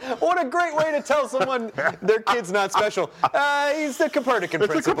 that's the. What a great way to tell someone their kid's not special. He's the Copernican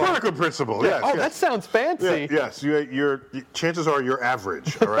principle. It's the Copernican principle. Yes. Oh, that sounds fancy. Yes. Your chances are you're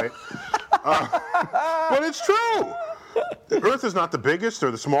average. All right. But it's true. The Earth is not the biggest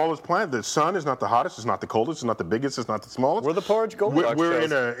or the smallest planet. The sun is not the hottest. It's not the coldest. It's not the biggest. It's not the smallest. We're the Porridge Goldilocks.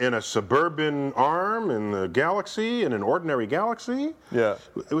 We're in a suburban arm in the galaxy, in an ordinary galaxy. Yeah.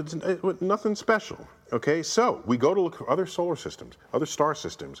 It was nothing special. Okay, so we go to look for other solar systems, other star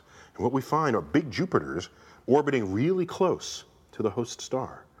systems, and what we find are big Jupiters orbiting really close to the host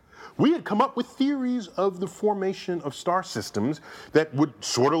star. We had come up with theories of the formation of star systems that would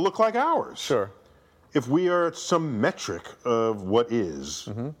sort of look like ours. Sure. If we are some metric of what is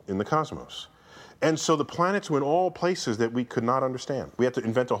in the cosmos. And so the planets were in all places that we could not understand. We had to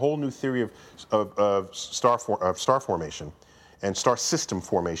invent a whole new theory of star formation and star system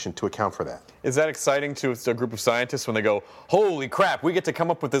formation to account for that. Is that exciting to a group of scientists when they go, holy crap, we get to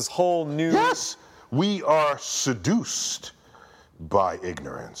come up with this whole new... Yes! We are seduced by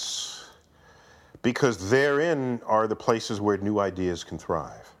ignorance. Because therein are the places where new ideas can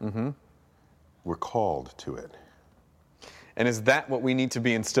thrive. We're called to it. And is that what we need to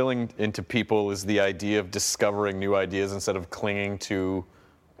be instilling into people, is the idea of discovering new ideas instead of clinging to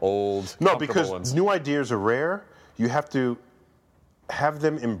old, No, comfortable because ones? new ideas are rare. You have to have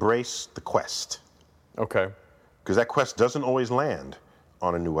them embrace the quest. Okay. Because that quest doesn't always land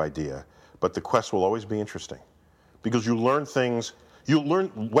on a new idea, but the quest will always be interesting. Because you learn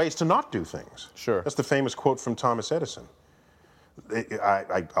ways to not do things. Sure. That's the famous quote from Thomas Edison.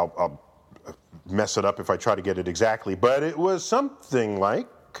 I'll mess it up if I try to get it exactly, but it was something like,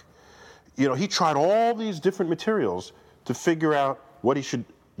 he tried all these different materials to figure out what he should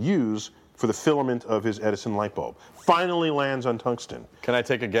use for the filament of his Edison light bulb. Finally lands on tungsten. Can I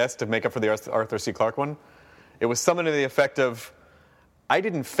take a guess to make up for the Arthur C. Clarke one? It was something to the effect of, I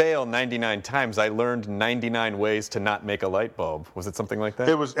didn't fail 99 times. I learned 99 ways to not make a light bulb. Was it something like that?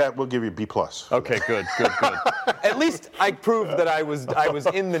 It was. We'll give you B+. Okay, good. At least I proved that I was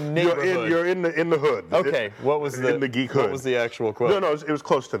in the neighborhood. You're in the hood. Okay, what was in the geek hood? What was the actual quote? No, it was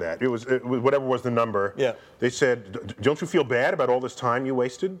close to that. It was whatever was the number. Yeah. They said, "Don't you feel bad about all this time you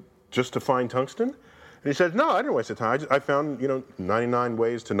wasted just to find tungsten?" And he said, no, I didn't waste the time. I found, 99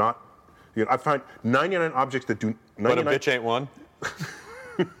 ways to not, I find 99 objects that do 99. But a bitch ain't one?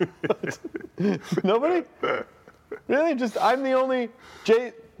 Nobody? Really? Just, I'm the only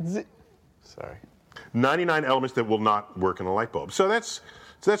Sorry. 99 elements that will not work in a light bulb. So that's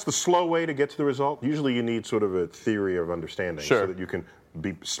the slow way to get to the result. Usually you need sort of a theory of understanding so that you can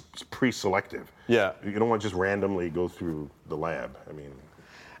be pre-selective. Yeah. You don't want to just randomly go through the lab. I mean,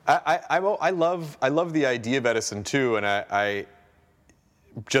 I love the idea of Edison too, and I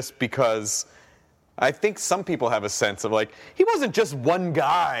just because I think some people have a sense of like he wasn't just one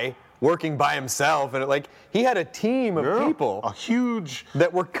guy working by himself, and he had a team of people, a huge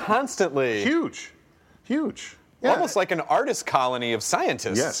that were constantly huge, almost like an artist colony of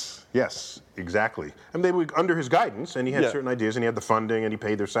scientists. Yes, exactly. And they were under his guidance, and he had certain ideas, and he had the funding, and he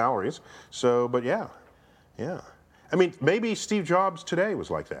paid their salaries. So, but yeah. I mean, maybe Steve Jobs today was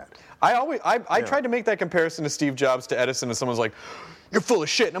like that. I tried to make that comparison to Steve Jobs to Edison, and someone's like, "You're full of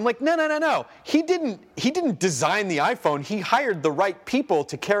shit." And I'm like, no. He didn't design the iPhone. He hired the right people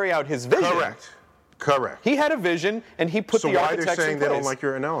to carry out his vision. Correct. He had a vision, and he put the architects in place. So why are they saying they don't like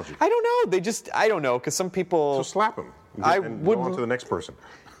your analogy? I don't know. I don't know, because some people... So slap them. And go on to the next person.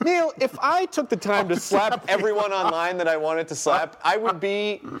 Neil, if I took the time to slap everyone online that I wanted to slap, I would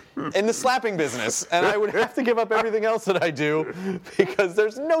be in the slapping business, and I would have to give up everything else that I do, because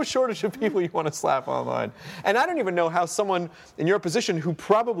there's no shortage of people you want to slap online. And I don't even know how someone in your position who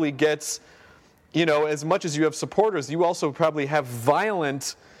probably gets, as much as you have supporters, you also probably have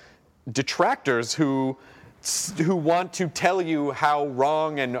violent detractors who want to tell you how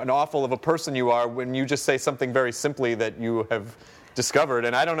wrong and awful of a person you are when you just say something very simply that you have discovered.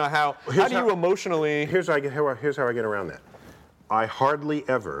 And I don't know how do you emotionally... Here's how I get around that. I hardly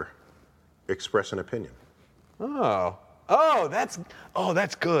ever express an opinion. Oh,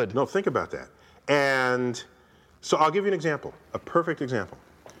 that's good. No, think about that. And so I'll give you an example, a perfect example.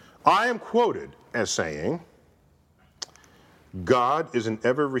 I am quoted as saying, God is an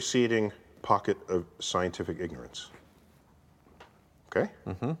ever-receding pocket of scientific ignorance. Okay?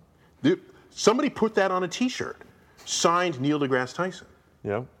 Mm-hmm. Dude, somebody put that on a T-shirt, signed Neil deGrasse Tyson.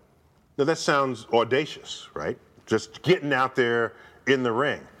 Yeah. Now that sounds audacious, right? Just getting out there in the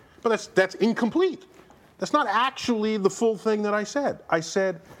ring. But that's incomplete. That's not actually the full thing that I said. I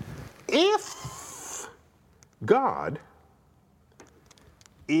said, if God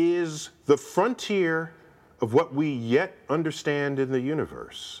is the frontier of what we yet understand in the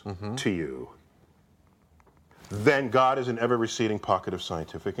universe to you, then God is an ever-receding pocket of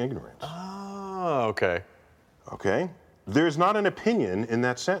scientific ignorance. Oh, okay. Okay? There's not an opinion in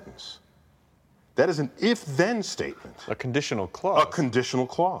that sentence. That is an if-then statement. A conditional clause. A conditional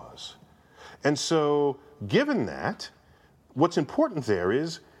clause. And so, given that, what's important there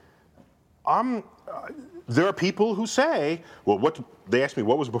is, there are people who say, well, they ask me,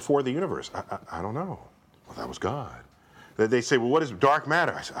 what was before the universe? I don't know. Well, that was God. They say, well, what is dark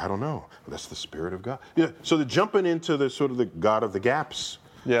matter? I say, I don't know. Well, that's the Spirit of God. So they're jumping into the sort of the God of the gaps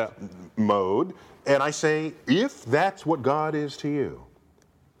mode. And I say, if that's what God is to you,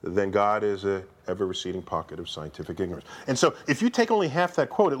 then God is a ever-receding pocket of scientific ignorance. And so if you take only half that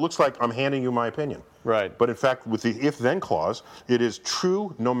quote, it looks like I'm handing you my opinion. Right. But in fact, with the if-then clause, it is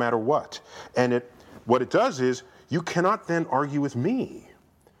true no matter what. And what it does is, you cannot then argue with me,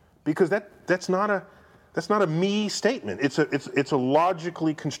 because that's not a me statement. It's a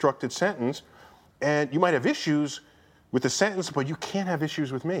logically constructed sentence, and you might have issues with the sentence, but you can't have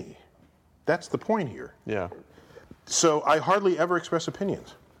issues with me. That's the point here. Yeah. So I hardly ever express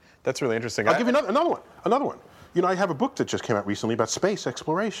opinions. That's really interesting. I'll give you another one. I have a book that just came out recently about space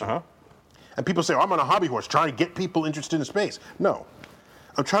exploration. And people say, I'm on a hobby horse trying to get people interested in space. No.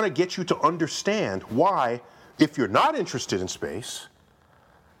 I'm trying to get you to understand why, if you're not interested in space,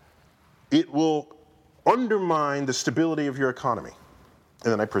 it will undermine the stability of your economy.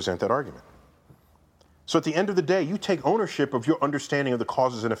 And then I present that argument. So at the end of the day, you take ownership of your understanding of the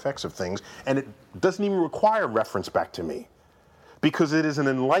causes and effects of things, and it doesn't even require reference back to me, because it is an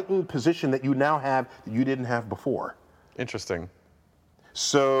enlightened position that you now have that you didn't have before. Interesting.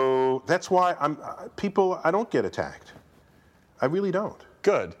 So that's why I don't get attacked. I really don't.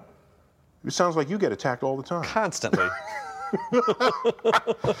 Good. It sounds like you get attacked all the time. Constantly.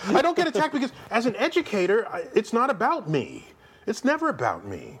 I don't get attacked because, as an educator, it's not about me. It's never about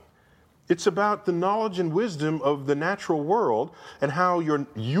me. It's about the knowledge and wisdom of the natural world, and how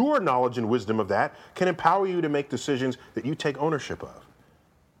your knowledge and wisdom of that can empower you to make decisions that you take ownership of.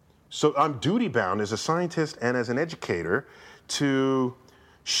 So I'm duty-bound as a scientist and as an educator to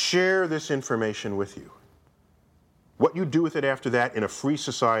share this information with you. What you do with it after that in a free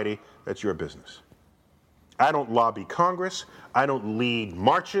society, that's your business. I don't lobby Congress. I don't lead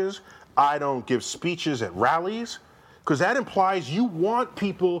marches. I don't give speeches at rallies, because that implies you want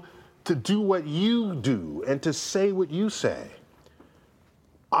people to do what you do and to say what you say.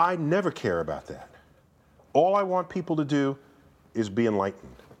 I never care about that. All I want people to do is be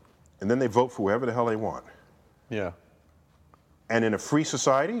enlightened. And then they vote for whoever the hell they want. Yeah. And in a free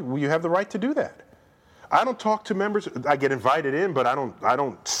society, well, you have the right to do that. I don't talk to members. I get invited in, but I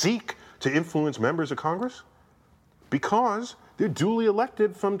don't seek to influence members of Congress, because they're duly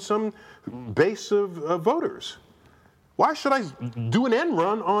elected from some base of voters. Why should I do an end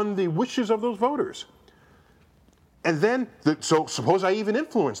run on the wishes of those voters? And then, so suppose I even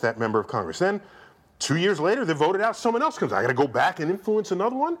influence that member of Congress. Then 2 years later, they voted out, someone else comes. I got to go back and influence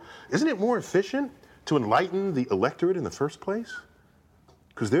another one? Isn't it more efficient to enlighten the electorate in the first place?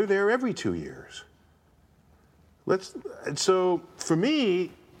 Because they're there every 2 years. So for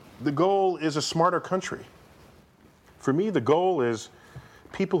me, the goal is a smarter country. For me, the goal is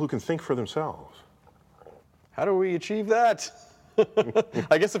people who can think for themselves. How do we achieve that?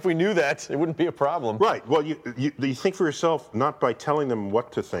 I guess if we knew that, it wouldn't be a problem. Right. Well, you think for yourself not by telling them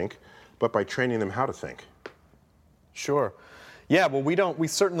what to think, but by training them how to think. Sure. Yeah, well, we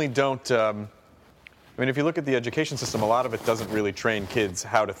certainly don't. I mean, if you look at the education system, a lot of it doesn't really train kids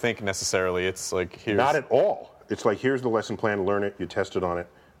how to think necessarily. It's like, here's... Not at all. It's like, here's the lesson plan, learn it, you test it on it,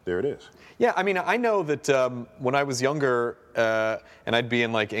 there it is. Yeah, I mean, I know that when I was younger, and I'd be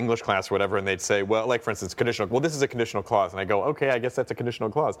in like English class or whatever, and they'd say, well, like for instance, this is a conditional clause. And I go, okay, I guess that's a conditional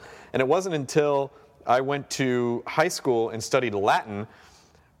clause. And it wasn't until I went to high school and studied Latin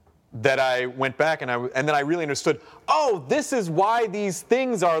that I went back and then I really understood, oh, this is why these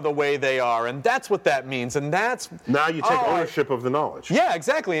things are the way they are, and that's what that means, and that's... Now you take ownership of the knowledge. Yeah,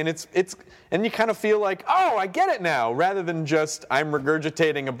 exactly, and and you kind of feel like, oh, I get it now, rather than just, I'm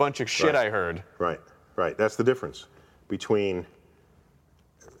regurgitating a bunch of shit I heard. Right. That's the difference between...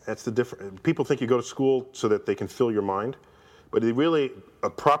 People think you go to school so that they can fill your mind, but a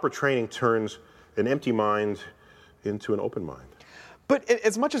proper training turns an empty mind into an open mind. But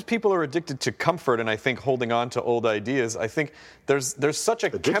as much as people are addicted to comfort, and I think holding on to old ideas, I think there's such a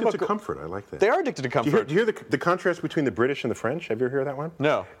addicted to comfort. I like that. They are addicted to comfort. Do you hear the contrast between the British and the French? Have you ever heard that one?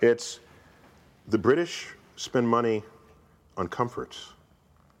 No. It's the British spend money on comforts,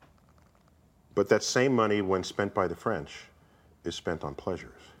 but that same money, when spent by the French, is spent on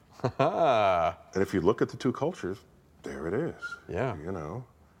pleasures. And if you look at the two cultures, there it is. Yeah. You know.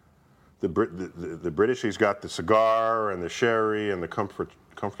 The British, he's got the cigar and the sherry and the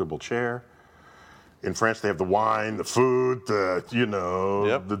comfortable chair. In France, they have the wine, the food,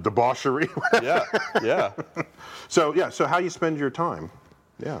 the debauchery. Yeah. So how you spend your time,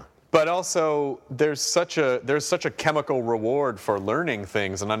 yeah. But also, there's such a chemical reward for learning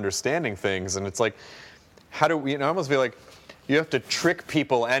things and understanding things, and it's like, how do we? I almost feel like you have to trick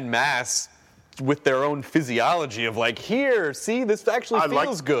people en masse with their own physiology of like, here, see, this actually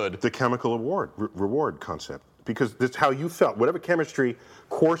feels good. The chemical reward concept, because that's how you felt. Whatever chemistry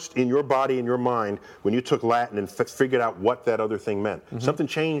coursed in your body and your mind when you took Latin and figured out what that other thing meant. Mm-hmm. Something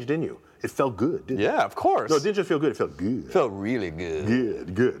changed in you. It felt good, didn't it? Yeah, of course. No, it didn't just feel good. It felt good. It felt really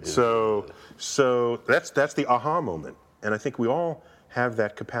good. Good. So that's the aha moment. And I think we all have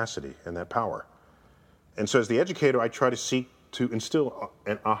that capacity and that power. And so as the educator, I try to seek to instill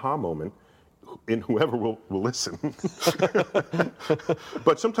an aha moment in whoever will listen.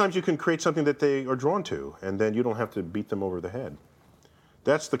 But sometimes you can create something that they are drawn to, and then you don't have to beat them over the head.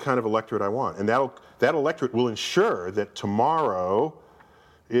 That's the kind of electorate I want. And that electorate will ensure that tomorrow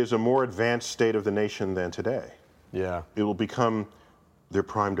is a more advanced state of the nation than today. Yeah. It will become their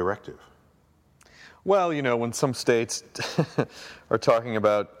prime directive. Well, when some states are talking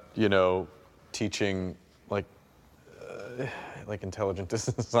about, teaching like intelligent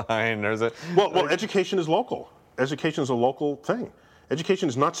design, or is it? Well, education is local. Education is a local thing. Education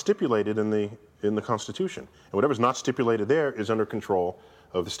is not stipulated in the Constitution, and whatever's not stipulated there is under control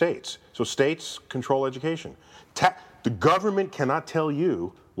of the states. So states control education. The government cannot tell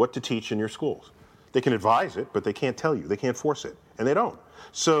you what to teach in your schools. They can advise it, but they can't tell you. They can't force it, and they don't.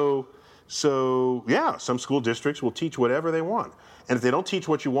 So yeah, some school districts will teach whatever they want. And if they don't teach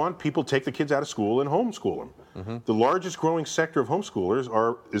what you want, people take the kids out of school and homeschool them. Mm-hmm. The largest growing sector of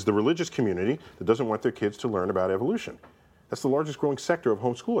homeschoolers is the religious community that doesn't want their kids to learn about evolution. That's the largest growing sector of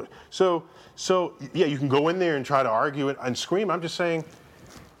homeschoolers. So yeah, you can go in there and try to argue it and scream. I'm just saying,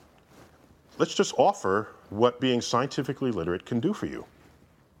 let's just offer what being scientifically literate can do for you,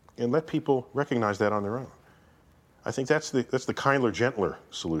 and let people recognize that on their own. I think that's the kinder, gentler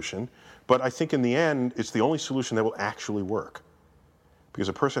solution. But I think in the end, it's the only solution that will actually work. Because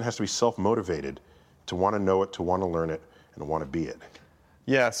a person has to be self-motivated to want to know it, to want to learn it, and to want to be it.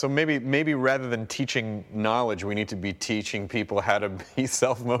 Yeah, so maybe rather than teaching knowledge, we need to be teaching people how to be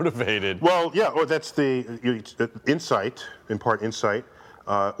self-motivated. Well, yeah, or that's the insight, impart insight,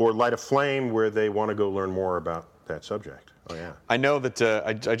 or light a flame where they want to go learn more about that subject. Oh, yeah. I know that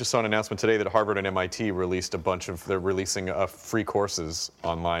I just saw an announcement today that Harvard and MIT released they're releasing free courses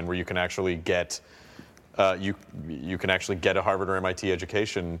online where you can actually get you can actually get a Harvard or MIT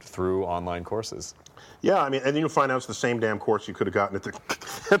education through online courses. Yeah, I mean, and then you'll find out it's the same damn course you could have gotten at the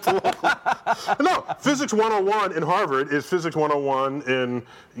local. No, Physics 101 in Harvard is Physics 101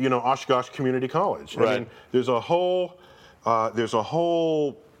 in, Oshkosh Community College. Right. I mean, there's a whole,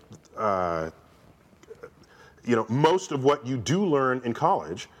 most of what you do learn in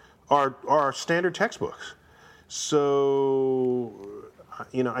college are standard textbooks. So,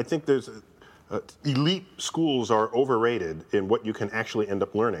 I think there's elite schools are overrated in what you can actually end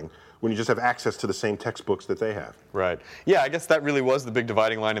up learning when you just have access to the same textbooks that they have. Right. Yeah, I guess that really was the big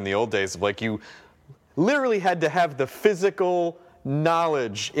dividing line in the old days of like you literally had to have the physical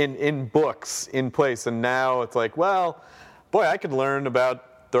knowledge in books in place, and now it's like, well, boy, I could learn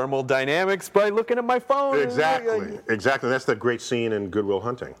about thermal dynamics by looking at my phone. Exactly. That's that great scene in Good Will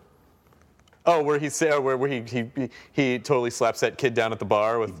Hunting. Oh, where he totally slaps that kid down at the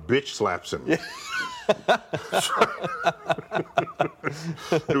bar with bitch slaps him. Yeah.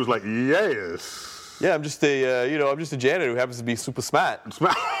 It was like, yes. Yeah, I'm just a janitor who happens to be super smart.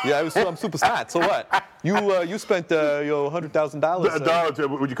 Yeah, I'm super smart. So what? You spent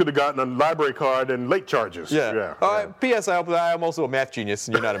 $100,000. You could have gotten a library card and late charges. Yeah. P.S. I'm also a math genius,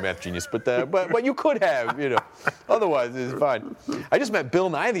 and you're not a math genius, but you could have, Otherwise, it's fine. I just met Bill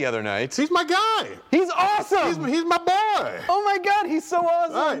Nye the other night. He's my guy. He's awesome. He's my boy. Oh my God, he's so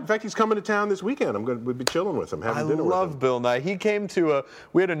awesome. All right. In fact, he's coming to town this weekend. We'll be chilling with him, having dinner with him. I love Bill Nye. He came to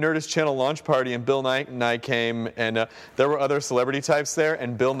we had a Nerdist Channel launch party, and Bill Nye came, and there were other celebrity types there,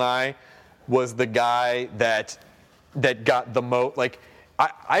 and Bill Nye was the guy that got the most. Like,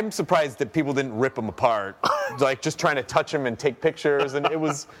 I'm surprised that people didn't rip him apart, like just trying to touch him and take pictures. And it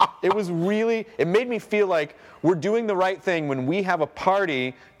made me feel like we're doing the right thing when we have a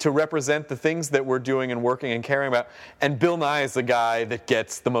party to represent the things that we're doing and working and caring about. And Bill Nye is the guy that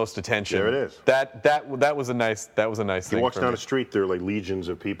gets the most attention. There it is. That was a nice thing. He walks down the street, there are like legions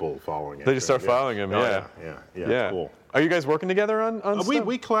of people following him. They just start following him. Yeah. Cool. Are you guys working together on stuff?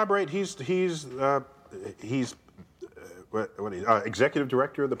 We collaborate. He's executive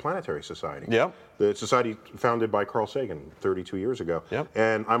director of the Planetary Society. Yep. The society founded by Carl Sagan 32 years ago. Yep.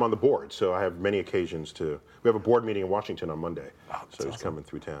 And I'm on the board, so I have many occasions we have a board meeting in Washington on Monday. Oh, so he's coming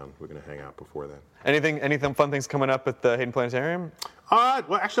through town. We're going to hang out before then. Any fun things coming up at the Hayden Planetarium?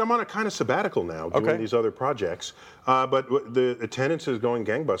 Well, actually, I'm on a kind of sabbatical now, doing these other projects. But the attendance is going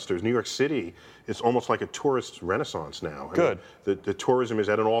gangbusters. New York City is almost like a tourist renaissance now. Good. I mean, the tourism is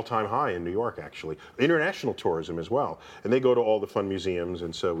at an all-time high in New York, actually. International tourism as well. And they go to all the fun museums,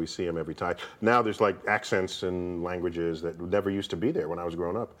 and so we see them every time. Now there's like accents and languages that never used to be there when I was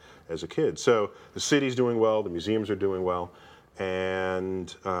growing up as a kid. So the city's doing well, the museums are doing well,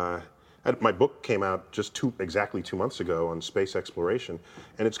 and my book came out just exactly 2 months ago on space exploration,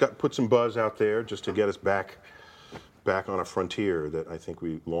 and it's put some buzz out there just to get us back on a frontier that I think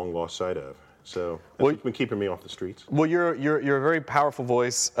we long lost sight of. So it's been keeping me off the streets. Well, you're a very powerful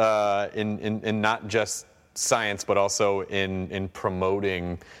voice in not just science, but also in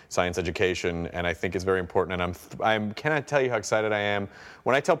promoting science education, and I think it's very important. And I cannot tell you how excited I am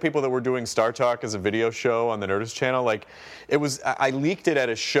when I tell people that we're doing Star Talk as a video show on the Nerdist Channel. Like, I leaked it at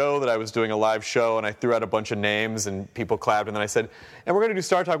a show that I was doing, a live show, and I threw out a bunch of names, and people clapped, and then I said, and we're going to do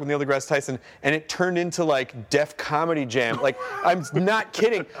Star Talk with Neil deGrasse Tyson, and it turned into like Def Comedy Jam. Like, I'm not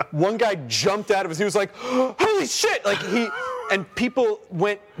kidding. One guy jumped out of he was like, holy shit! Like and people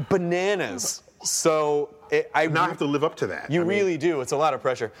went bananas. So I have to live up to that. You really do. It's a lot of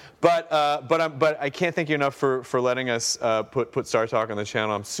pressure. But I can't thank you enough for letting us put Star Talk on the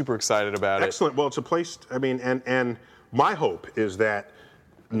channel. I'm super excited about it. Excellent. Well, it's a place. I mean, and my hope is that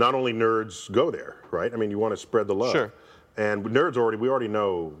not only nerds go there, right? I mean, you want to spread the love. Sure. And nerds we already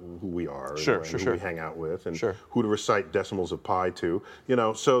know who we are, sure, who we hang out with, and sure. who to recite decimals of pi to.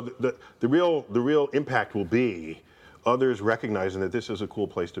 So the real impact will be others recognizing that this is a cool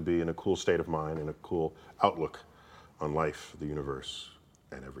place to be, in a cool state of mind, and a cool outlook on life, the universe,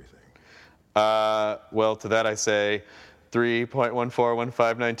 and everything. Well, to that I say,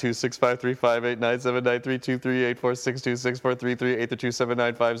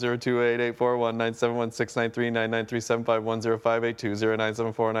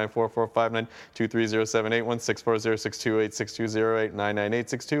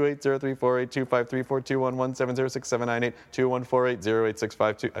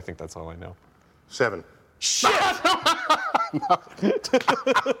 I think that's all I know. 7. Shit!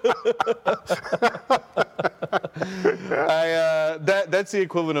 That's the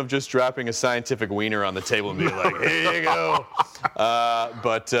equivalent of just dropping a scientific wiener on the table and being like, here you go.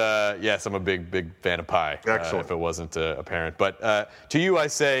 But yes, I'm a big fan of pie. Excellent. If it wasn't apparent. But to you, I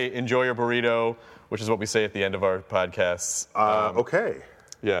say, enjoy your burrito, which is what we say at the end of our podcasts. Okay.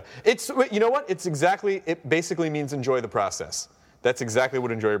 Yeah. You know what? It basically means enjoy the process. That's exactly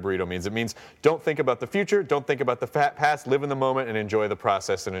what enjoy your burrito means. It means don't think about the future, don't think about the past, live in the moment and enjoy the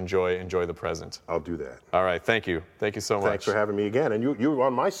process and enjoy the present. I'll do that. All right, thank you. Thank you so much. Thanks for having me again. And you're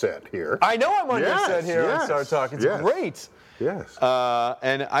on my set here. I know I'm on your set here on Star Talk. It's great. Yes.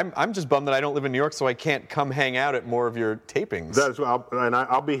 And I'm just bummed that I don't live in New York, so I can't come hang out at more of your tapings.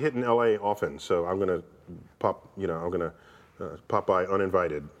 I'll be hitting LA often, so I'm gonna pop by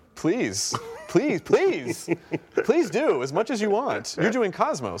uninvited. Please do as much as you want. You're doing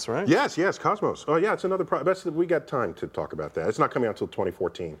Cosmos, right? Yes, Cosmos. Oh yeah, it's another we got time to talk about that. It's not coming out until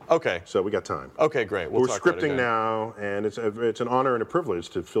 2014. Okay. So we got time. Okay, great. We're scripting now, and it's an honor and a privilege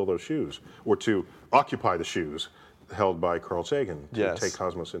to fill those shoes, or to occupy the shoes held by Carl Sagan to take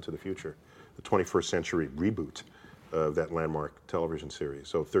Cosmos into the future, the 21st century reboot of that landmark television series.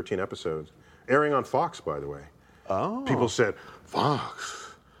 So 13 episodes, airing on Fox, by the way. Oh. People said, Fox.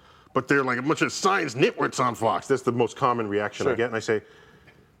 But they're like a bunch of science nitwits on Fox. That's the most common reaction I get. And I say,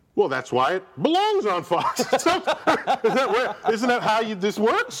 well, that's why it belongs on Fox. Isn't that how this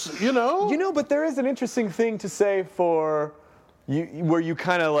works? You know, but there is an interesting thing to say for you, where you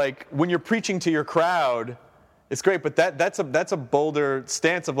kind of like, when you're preaching to your crowd, it's great, but that's a bolder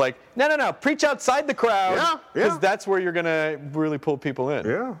stance of like, no, preach outside the crowd. Because that's where you're going to really pull people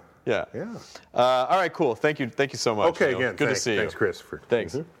in. Yeah. All right, cool. Thank you so much. Okay, again, good to see you. Thanks, Chris.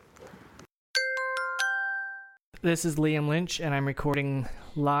 Thanks. Mm-hmm. This is Liam Lynch, and I'm recording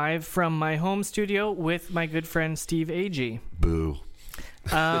live from my home studio with my good friend Steve Agee. Boo.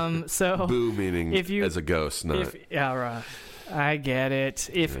 So boo meaning as a ghost, not. I get it.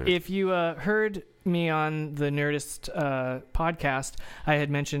 If you heard me on the Nerdist podcast, I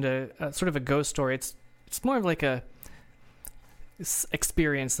had mentioned a sort of a ghost story. It's more of like a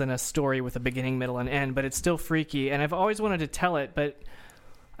experience than a story with a beginning, middle, and end, but it's still freaky. And I've always wanted to tell it, but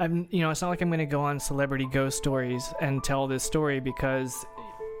it's not like I'm going to go on Celebrity Ghost Stories and tell this story because,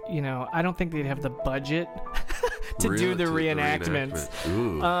 I don't think they'd have the budget to do the reenactments.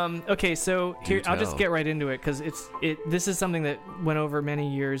 Okay, so here I'll just get right into it because this is something that went over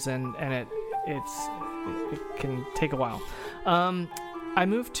many years and it can take a while. I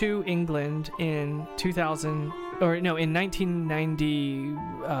moved to England in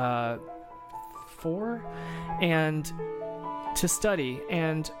 1994, and to study,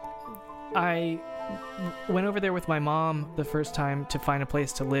 and I went over there with my mom the first time to find a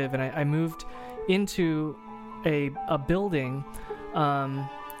place to live, and I moved into a building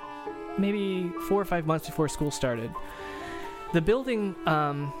maybe 4 or 5 months before school started. The building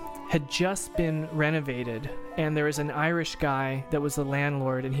had just been renovated, and there was an Irish guy that was the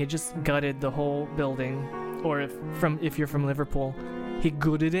landlord, and he had just gutted the whole building, or if you're from Liverpool, he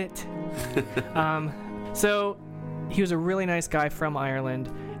gutted it. So he was a really nice guy from Ireland,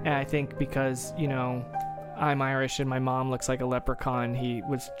 and I think because, I'm Irish and my mom looks like a leprechaun, he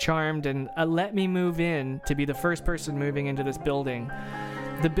was charmed and let me move in to be the first person moving into this building.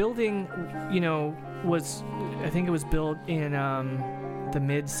 The building, was, I think it was built in the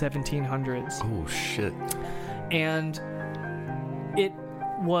mid-1700s. Oh, shit. And it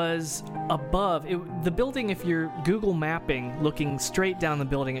was above the building. If you're Google mapping, looking straight down the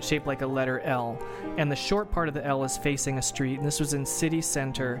building, it's shaped like a letter L, and the short part of the L is facing a street, and this was in city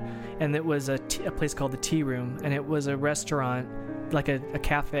center, and it was a place called the Tea Room, and it was a restaurant, like a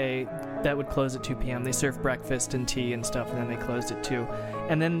cafe that would close at 2 p.m. They served breakfast and tea and stuff, and then they closed at 2.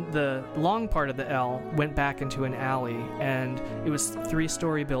 And then the long part of the L went back into an alley, and it was a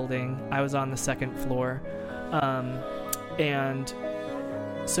 3-story building. I was on the 2nd floor, and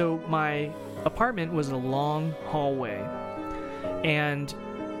so my apartment was a long hallway, and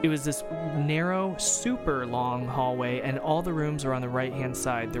it was this narrow, super long hallway, and all the rooms were on the right-hand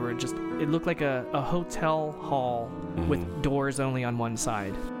side. There were it looked like a hotel hall with doors only on one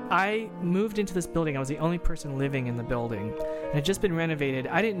side. I moved into this building. I was the only person living in the building. It had just been renovated.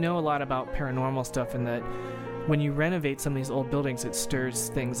 I didn't know a lot about paranormal stuff, and that when you renovate some of these old buildings, it stirs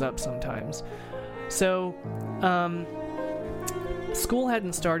things up sometimes. So, school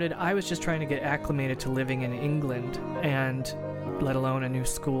hadn't started. I was just trying to get acclimated to living in England, and let alone a new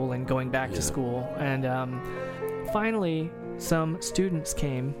school and going back to school. And finally, some students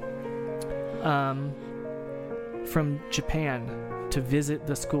came from Japan to visit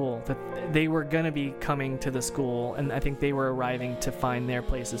the school. That they were going to be coming to the school, and I think they were arriving to find their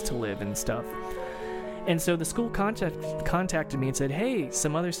places to live and stuff. And so the school contacted me and said, hey,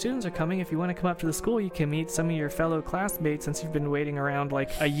 some other students are coming. If you want to come up to the school, you can meet some of your fellow classmates since you've been waiting around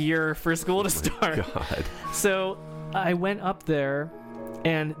like a year for school to start. God. So I went up there,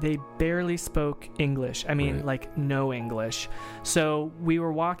 and they barely spoke English. I mean, like, no English. So we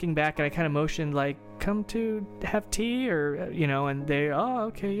were walking back, and I kind of motioned, like, come to have tea, or, you know, and they, oh,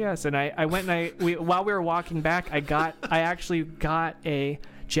 okay, yes. And I went and while we were walking back, I actually got a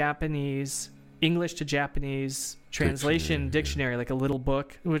English to Japanese translation dictionary, like a little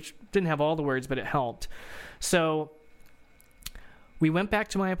book, which didn't have all the words, but it helped. So we went back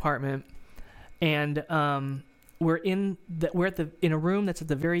to my apartment, and we're in a room that's at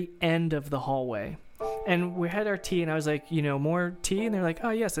the very end of the hallway. And we had our tea, and I was like, you know, more tea? And they're like, oh,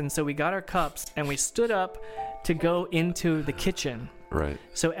 yes. And so we got our cups, and we stood up to go into the kitchen. Right.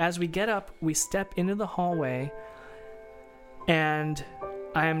 So as we get up, we step into the hallway, and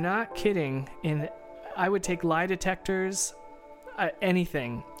I am not kidding. I would take lie detectors,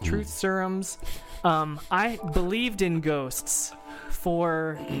 anything, truth serums. I believed in ghosts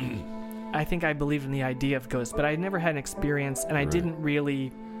I think I believed in the idea of ghosts, but I never had an experience, and I didn't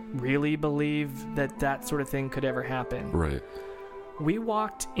really believe that sort of thing could ever happen. Right. We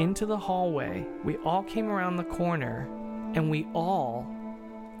walked into the hallway. We all came around the corner, and we all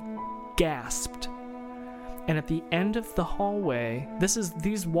gasped. And at the end of the hallway,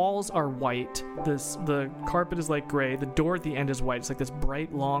 these walls are white. The carpet is like gray. The door at the end is white. It's like this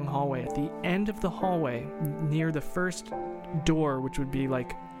bright, long hallway. At the end of the hallway, near the first door, which would be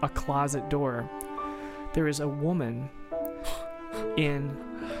like a closet door, there is a woman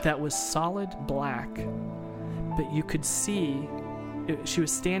that was solid black, but you could see she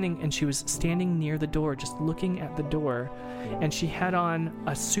was standing near the door, just looking at the door, and she had on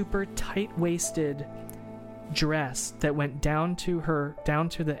a super tight-waisted dress that went down to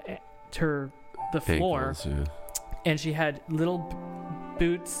the floor, ankles, yeah. And she had little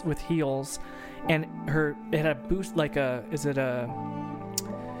boots with heels, and it had a boost, like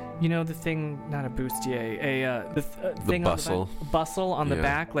you know, the thing, not a bustier, the thing bustle. on the back, bustle on the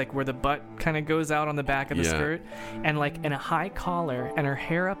back, like where the butt kind of goes out on the back of the skirt, and like in a high collar, and her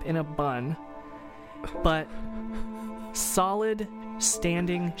hair up in a bun, but solid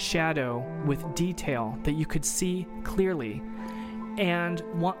standing shadow with detail that you could see clearly, and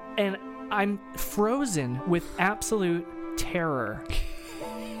I'm frozen with absolute terror.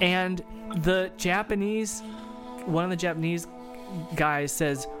 And one of the Japanese guys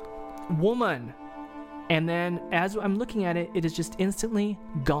says, "Woman," and then as I'm looking at it, it is just instantly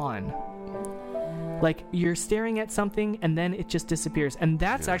gone. Like, you're staring at something and then it just disappears. And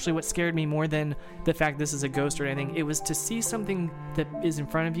that's actually what scared me more than the fact this is a ghost or anything. It was to see something that is in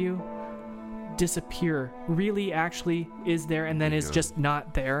front of you disappear, really actually is there, and then is just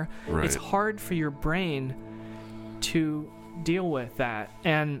not there. Right. It's hard for your brain to deal with that.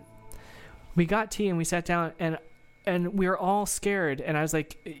 And we got tea and we sat down, and we were all scared. And I was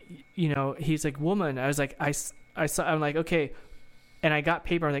like, you know, he's like, "Woman." I was like, I saw, I'm like, okay. And I got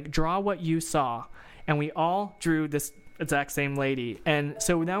paper. I'm like, "Draw what you saw." And we all drew this exact same lady. And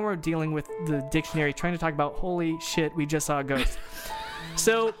so now we're dealing with the dictionary, trying to talk about, holy shit, we just saw a ghost.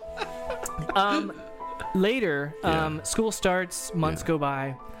 So later, school starts, months go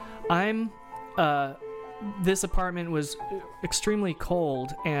by. This apartment was extremely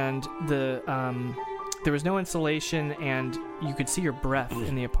cold, and there was no insulation, and you could see your breath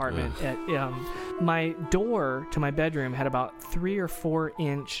in the apartment. My door to my bedroom had about 3 or 4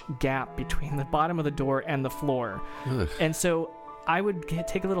 inch gap between the bottom of the door and the floor. And so I would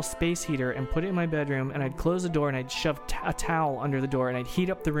take a little space heater and put it in my bedroom, and I'd close the door, and I'd shove a towel under the door, and I'd heat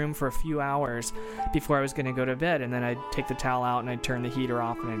up the room for a few hours before I was going to go to bed. And then I'd take the towel out, and I'd turn the heater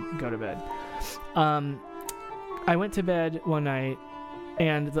off, and I'd go to bed. I went to bed one night,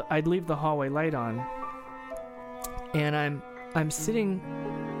 and I'd leave the hallway light on. And I'm sitting,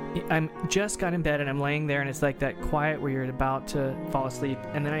 I'm just got in bed, and I'm laying there, and it's like that quiet where you're about to fall asleep,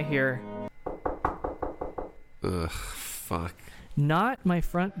 and then I hear, ugh, fuck. Not my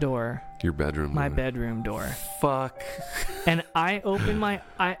front door. Your bedroom. My bedroom door. Fuck. And I open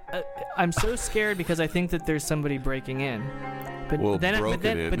I'm so scared because I think that there's somebody breaking in. But then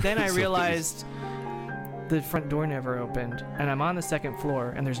I realized the front door never opened, and I'm on the second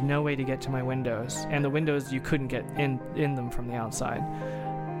floor, and there's no way to get to my windows, and the windows you couldn't get in them from the outside,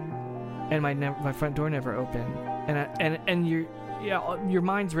 and my front door never opened, and your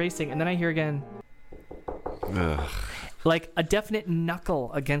mind's racing, and then I hear again, like a definite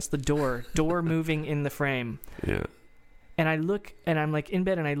knuckle against the door moving in the frame. Yeah. And I look, and I'm like in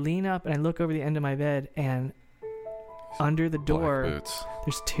bed, and I lean up, and I look over the end of my bed, and under the door,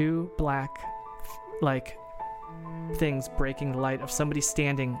 there's two black, like, things breaking the light of somebody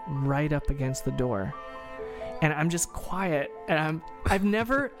standing right up against the door. And I'm just quiet, and I've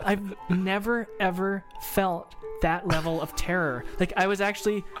never ever felt that level of terror. Like,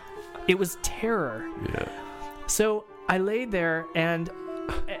 it was terror. Yeah. So I laid there, and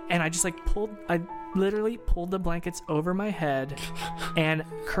I just like I literally pulled the blankets over my head and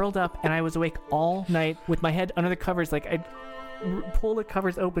curled up, and I was awake all night with my head under the covers. Like, I'd pull the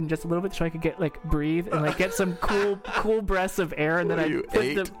covers open just a little bit so I could get, like, breathe and, like, get some cool breaths of air, and then I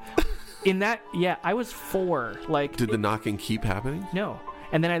put them in that. Yeah, I was 4. Like, did the knocking keep happening? No.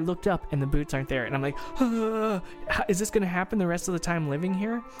 And then I looked up, and the boots aren't there, and I'm like, is this going to happen the rest of the time living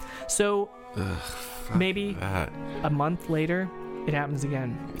here? So maybe a month later, it happens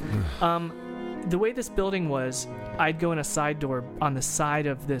again. The way this building was, I'd go in a side door on the side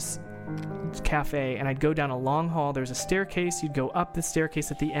of this cafe, and I'd go down a long hall. There was a staircase. You'd go up the staircase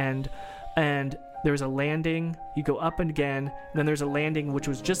at the end, and there was a landing. You go up and again, and then there's a landing, which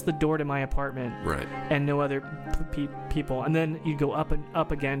was just the door to my apartment, right? And no other people. And then you go up and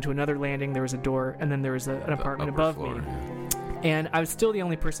up again to another landing. There was a door, and then there was an apartment above me. And I was still the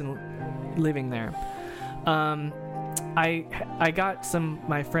only person living there. I got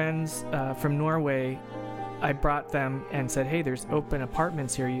my friends from Norway. I brought them and said, hey, there's open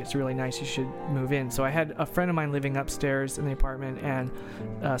apartments here. It's really nice. You should move in. So I had a friend of mine living upstairs in the apartment, and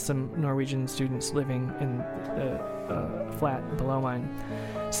some Norwegian students living in the flat below mine.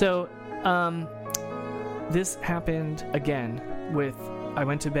 So this happened again I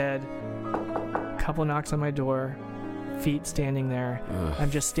went to bed, a couple knocks on my door, feet standing there. Ugh.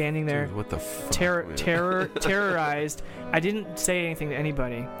 I'm just standing there. Dude, what the fuck? Terrorized. I didn't say anything to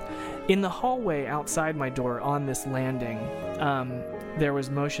anybody. In the hallway outside my door on this landing, there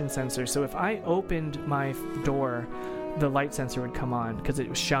was motion sensor. So if I opened my door, the light sensor would come on because it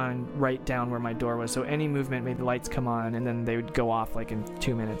was shone right down where my door was. So any movement made the lights come on, and then they would go off like in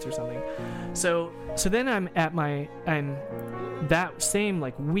 2 minutes or something. So then I'm that same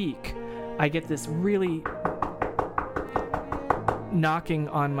like week, I get this really knocking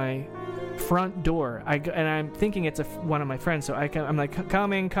on my front door. And I'm thinking it's one of my friends. So I'm like,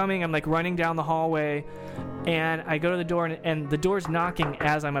 coming. I'm like running down the hallway, and I go to the door, and the door's knocking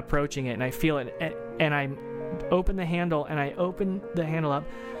as I'm approaching it, and I feel it, and I open the handle, up,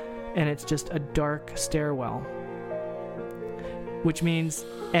 and it's just a dark stairwell, which means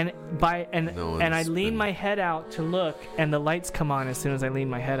and I lean my head out to look, and the lights come on as soon as I lean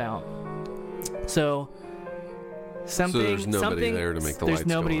my head out. So there's nobody there to make the lights go on. There's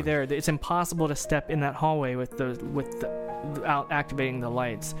nobody there. It's impossible to step in that hallway without activating the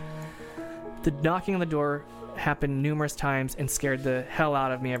lights. The knocking on the door happened numerous times and scared the hell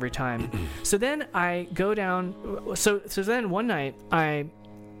out of me every time. So then I go down. So then one night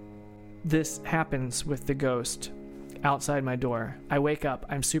this happens with the ghost outside my door. I wake up.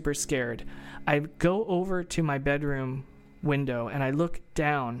 I'm super scared. I go over to my bedroom window and I look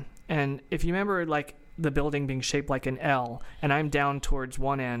down. And if you remember, like, the building being shaped like an L, and I'm down towards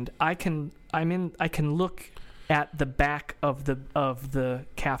one end, I can look at the back of the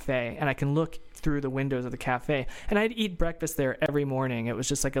cafe, and I can look through the windows of the cafe. And I'd eat breakfast there every morning. It was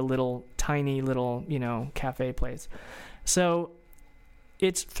just like a tiny little, cafe place. So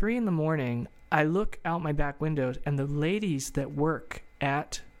it's 3 a.m. I look out my back windows, and the ladies that work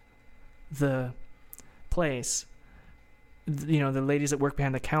at the place, the ladies that work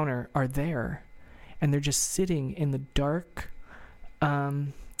behind the counter, are there. And they're just sitting in the dark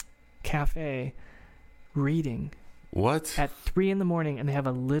cafe reading. What? At 3 a.m, and they have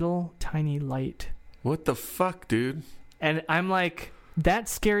a little tiny light. What the fuck, dude? And I'm like, that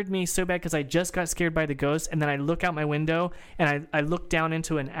scared me so bad because I just got scared by the ghost. And then I look out my window, and I look down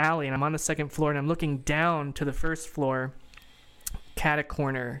into an alley, and I'm on the second floor, and I'm looking down to the first floor,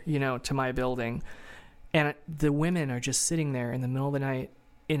 catacorner, to my building. And the women are just sitting there in the middle of the night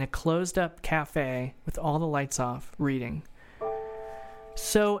in a closed-up cafe with all the lights off, reading.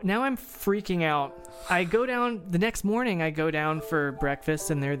 So now I'm freaking out. I go down the next morning. I go down for breakfast,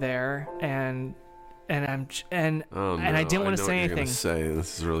 and they're there, and I didn't want to say anything.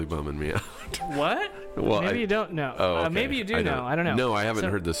 This is really bumming me out. What? Well, maybe you don't know. Oh, okay. Maybe you do know. I don't know. No, I haven't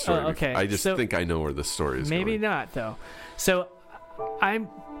heard this story. Okay. I just think I know where the story is maybe going. not, though. So I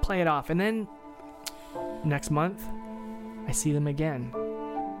play it off, and then next month, I see them again,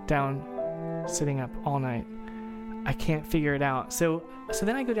 down, sitting up all night. I can't figure it out. So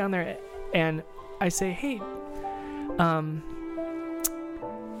then I go down there, and I say, hey,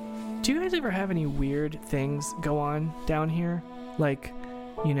 do you guys ever have any weird things go on down here? Like,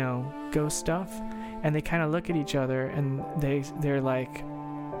 ghost stuff? And they kind of look at each other, and they're like,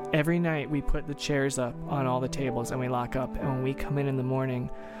 every night we put the chairs up on all the tables and we lock up, and when we come in the morning,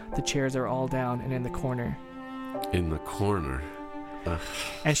 the chairs are all down and in the corner. In the corner. Ugh.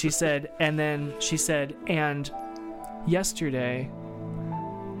 And she said, and yesterday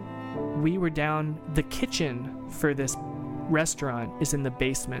we were down, the kitchen for this restaurant is in the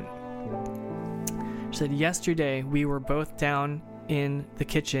basement. She said, yesterday we were both down in the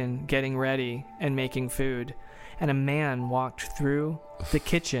kitchen getting ready and making food, and a man walked through the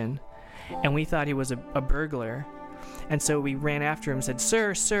kitchen, and we thought he was a burglar, and so we ran after him and said,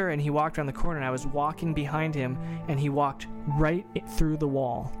 sir, and he walked around the corner, and I was walking behind him, and he walked right through the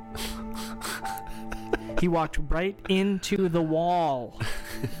wall. He walked right into the wall.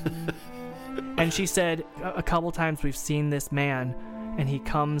 And she said a couple times we've seen this man, and he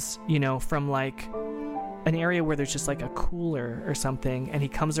comes, from like an area where there's just like a cooler or something, and he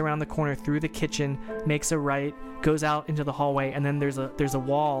comes around the corner through the kitchen, makes a right, goes out into the hallway, and then there's a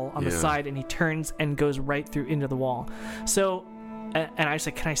wall on the side, and he turns and goes right through into the wall. So, and I was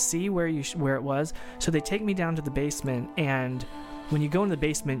like, can I see where it was? So they take me down to the basement, and when you go in the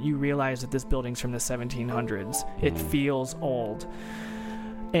basement, you realize that this building's from the 1700s. It feels old.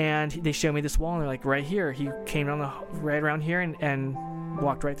 And they show me this wall, and they're like, right here. He came right around here and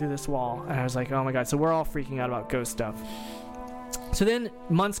walked right through this wall. And I was like, oh my God. So we're all freaking out about ghost stuff. So then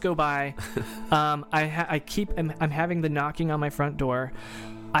months go by. I'm having the knocking on my front door.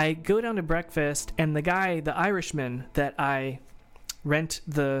 I go down to breakfast, and the Irishman that I rent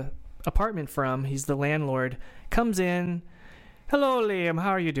the apartment from, he's the landlord, comes in. Hello, Liam. How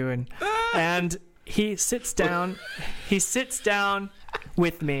are you doing? And he sits down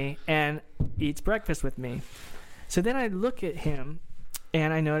with me and eats breakfast with me. So then I look at him,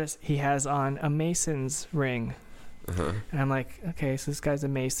 and I notice he has on a mason's ring. Uh-huh. And I'm like, okay, so this guy's a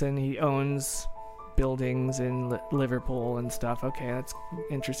mason. He owns buildings in Liverpool and stuff. Okay, that's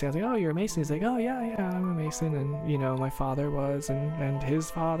interesting. I was like, oh, you're a mason? He's like, oh, yeah, I'm a mason. And, my father was, and his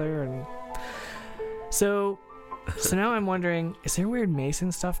father. And so now I'm wondering, is there weird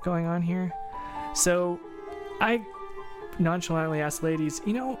mason stuff going on here? So I nonchalantly asked ladies,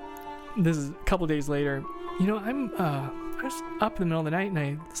 this is a couple days later, I was up in the middle of the night, and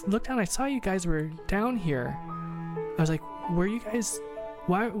I looked down, I saw you guys were down here. I was like, what were you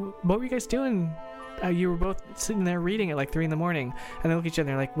guys doing? You were both sitting there reading at like 3 a.m. And they look at each other, and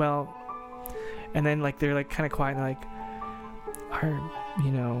they're like, well, and then like they're like kind of quiet, and they're like,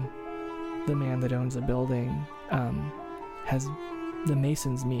 the man that owns the building has the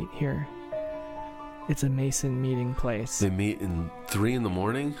Masons meet here. It's a Mason meeting place. They meet in 3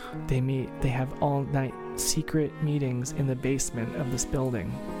 a.m? They have all night secret meetings in the basement of this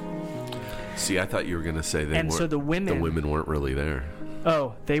building. See, I thought you were going to say the women weren't really there.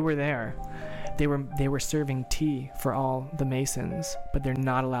 Oh, they were there. They were serving tea for all the Masons, but they're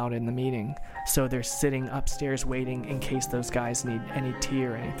not allowed in the meeting. So they're sitting upstairs waiting in case those guys need any tea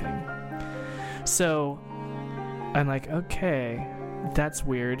or anything. So I'm like, okay, that's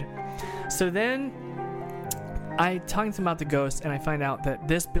weird. So then I talked to them about the ghosts, and I find out that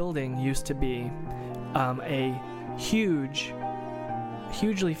this building used to be a hugely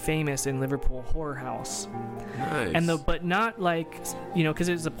famous in Liverpool horror house. Nice. But not like, because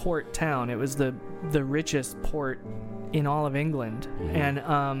it was a port town. It was the richest port in all of England. Mm-hmm.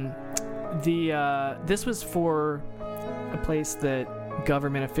 And this was for a place that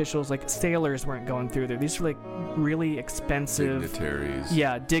government officials, like sailors, weren't going through there. These were like really expensive dignitaries.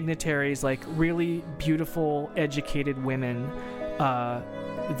 Yeah, dignitaries, like really beautiful, educated women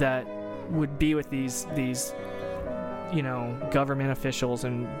that would be with these government officials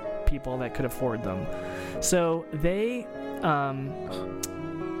and people that could afford them. So they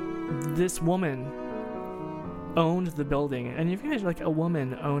this woman owned the building, and if you guys like a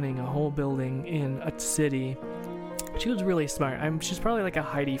woman owning a whole building in a city, she was really smart. She's probably like a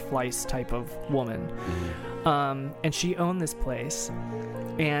Heidi Fleiss type of woman. Mm-hmm. And she owned this place.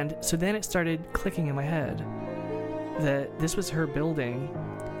 And so then it started clicking in my head that this was her building.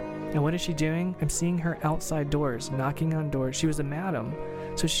 And what is she doing? I'm seeing her outside doors, knocking on doors. She was a madam.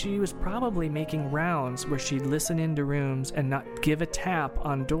 So she was probably making rounds where she'd listen into rooms and not give a tap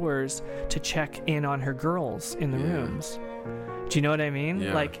on doors to check in on her girls in the rooms. Do you know what I mean?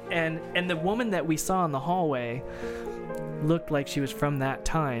 Yeah. Like, and the woman that we saw in the hallway looked like she was from that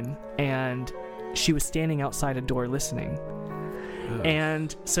time, and she was standing outside a door listening.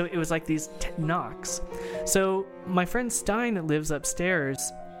 And so it was like these knocks. So my friend Stein that lives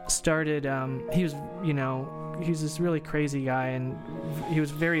upstairs started, he was this really crazy guy, and he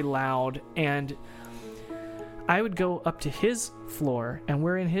was very loud, and I would go up to his floor, and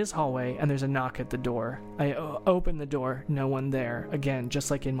we're in his hallway, and there's a knock at the door. I open the door, no one there, again,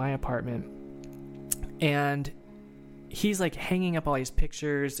 just like in my apartment. And he's like hanging up all these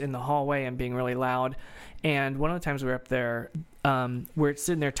pictures in the hallway and being really loud. And one of the times we were up there, we're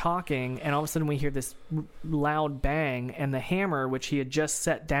sitting there talking, and all of a sudden we hear this loud bang, and the hammer, which he had just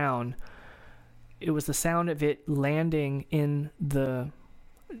set down, it was the sound of it landing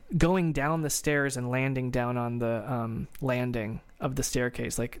going down the stairs and landing down on the landing of the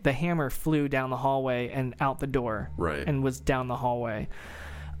staircase. Like the hammer flew down the hallway and out the door, right, and was down the hallway.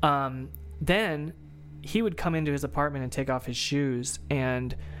 Then he would come into his apartment and take off his shoes,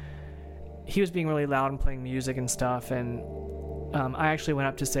 and he was being really loud and playing music and stuff, and I actually went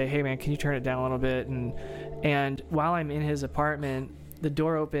up to say, hey man, can you turn it down a little bit? And while I'm in his apartment, the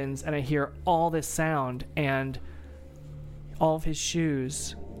door opens and I hear all this sound, and all of his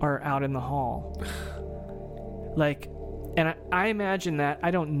shoes are out in the hall. Like, and I imagine that,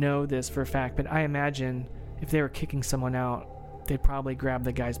 I don't know this for a fact, but I imagine if they were kicking someone out, they'd probably grab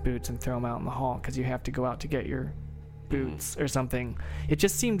the guy's boots and throw him out in the hall, because you have to go out to get your boots or something. It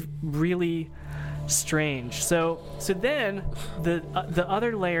just seemed really strange. So then the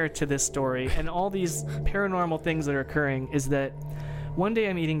other layer to this story and all these paranormal things that are occurring is that one day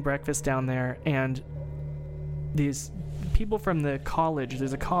I'm eating breakfast down there, and these people from the college,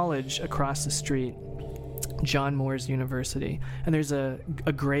 there's a college across the street, John Moores University, and there's a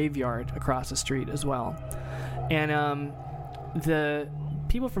graveyard across the street as well. And the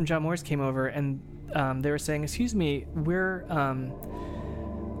people from John Moores came over, and they were saying, excuse me, we're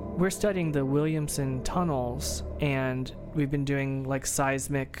studying the Williamson tunnels, and we've been doing like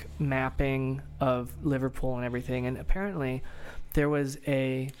seismic mapping of Liverpool and everything, and apparently there was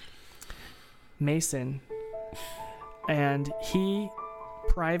a mason, and he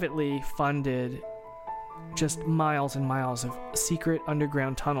privately funded just miles and miles of secret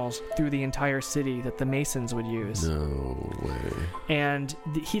underground tunnels through the entire city that the Masons would use. No way. And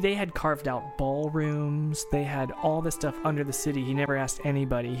they had carved out ballrooms. They had all this stuff under the city. He never asked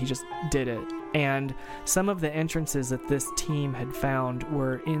anybody. He just did it. And some of the entrances that this team had found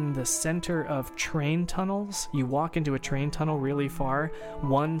were in the center of train tunnels. You walk into a train tunnel really far.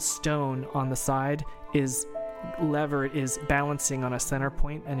 One stone on the side is balancing on a center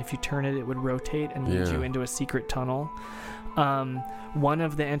point, and if you turn it, it would rotate and lead you into a secret tunnel. One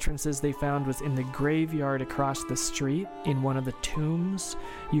of the entrances they found was in the graveyard across the street in one of the tombs.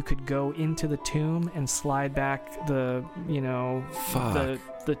 You could go into the tomb and slide back the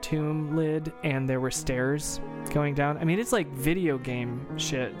tomb lid, and there were stairs going down. I mean, it's like video game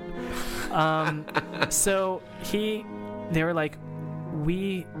shit. So they were like,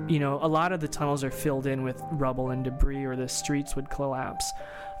 a lot of the tunnels are filled in with rubble and debris, or the streets would collapse.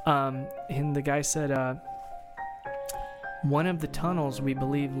 And the guy said, one of the tunnels we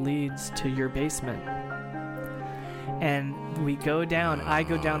believe leads to your basement. And we go down, I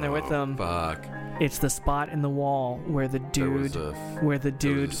go down there with them. Fuck. It's the spot in the wall where the dude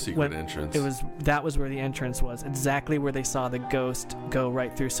secret entrance. That was where the entrance was. Exactly where they saw the ghost go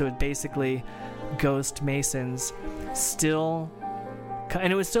right through. So it basically ghost Masons still.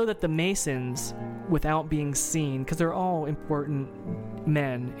 And it was so that the Masons, without being seen, because they're all important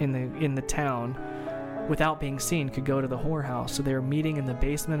men in the town, without being seen, could go to the whorehouse. So they were meeting in the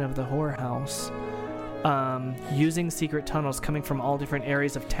basement of the whorehouse, using secret tunnels coming from all different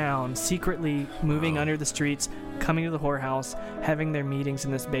areas of town, secretly moving under the streets, coming to the whorehouse, having their meetings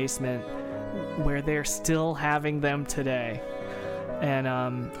in this basement, where they're still having them today. And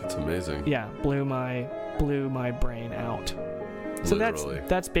that's amazing. Yeah, blew my brain out. So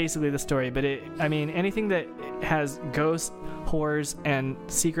that's basically the story. But anything that has ghosts, whores, and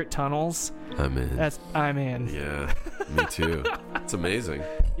secret tunnels, I'm in. I'm in. Yeah, me too. It's amazing.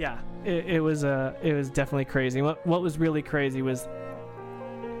 Yeah, it was definitely crazy. What was really crazy was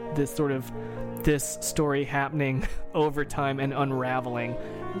this story happening over time and unraveling,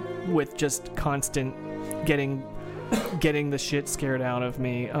 with just constant getting the shit scared out of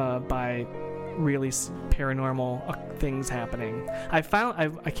me by really paranormal things happening. I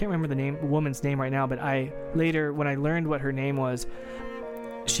can't remember the woman's name right now, but later when I learned what her name was,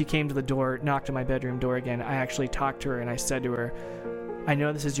 she came to the door, knocked on my bedroom door again, I actually talked to her and I said to her, I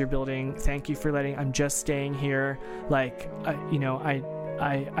know this is your building. Thank you for I'm just staying here. Like, I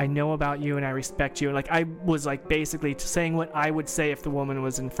know about you and I respect you. And like, I was like basically saying what I would say if the woman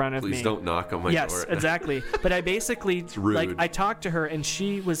was in front of me. Please don't knock on my door. Yes, exactly. But I basically, it's rude. Like, I talked to her and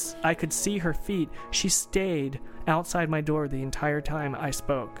I could see her feet. She stayed outside my door the entire time I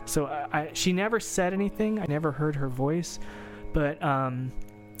spoke. So she never said anything. I never heard her voice, but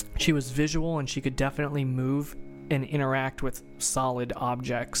she was visual and she could definitely move and interact with solid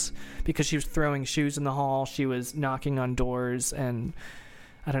objects because she was throwing shoes in the hall. She was knocking on doors, and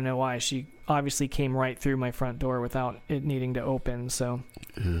I don't know why. She obviously came right through my front door without it needing to open. So,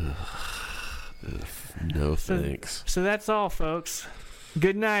 no thanks. So that's all, folks.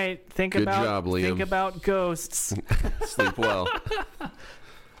 Good night. Good job, Liam. Think about ghosts. Sleep well.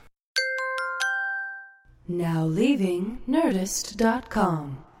 Now leaving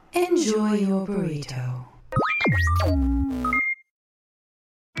Nerdist.com. Enjoy your burrito.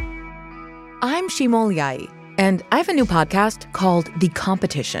 I'm Shimol Yai, and I have a new podcast called The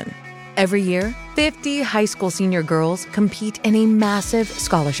Competition. Every year, 50 high school senior girls compete in a massive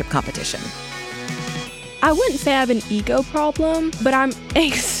scholarship competition. I wouldn't say I have an ego problem, but I'm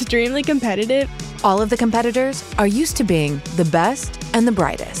extremely competitive. All of the competitors are used to being the best and the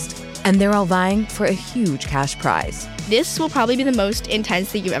brightest, and they're all vying for a huge cash prize. This will probably be the most intense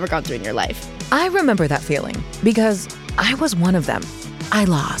thing you've ever gone through in your life. I remember that feeling because I was one of them. I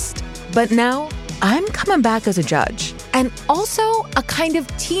lost. But now I'm coming back as a judge and also a kind of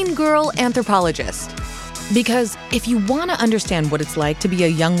teen girl anthropologist. Because if you want to understand what it's like to be a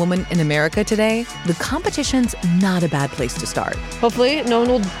young woman in America today, the competition's not a bad place to start. Hopefully no one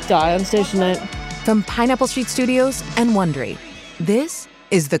will die on stage tonight. From Pineapple Street Studios and Wondery, this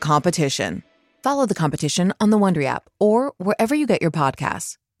is The Competition. Follow The Competition on the Wondery app or wherever you get your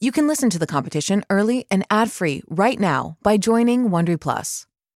podcasts. You can listen to The Competition early and ad-free right now by joining Wondery Plus.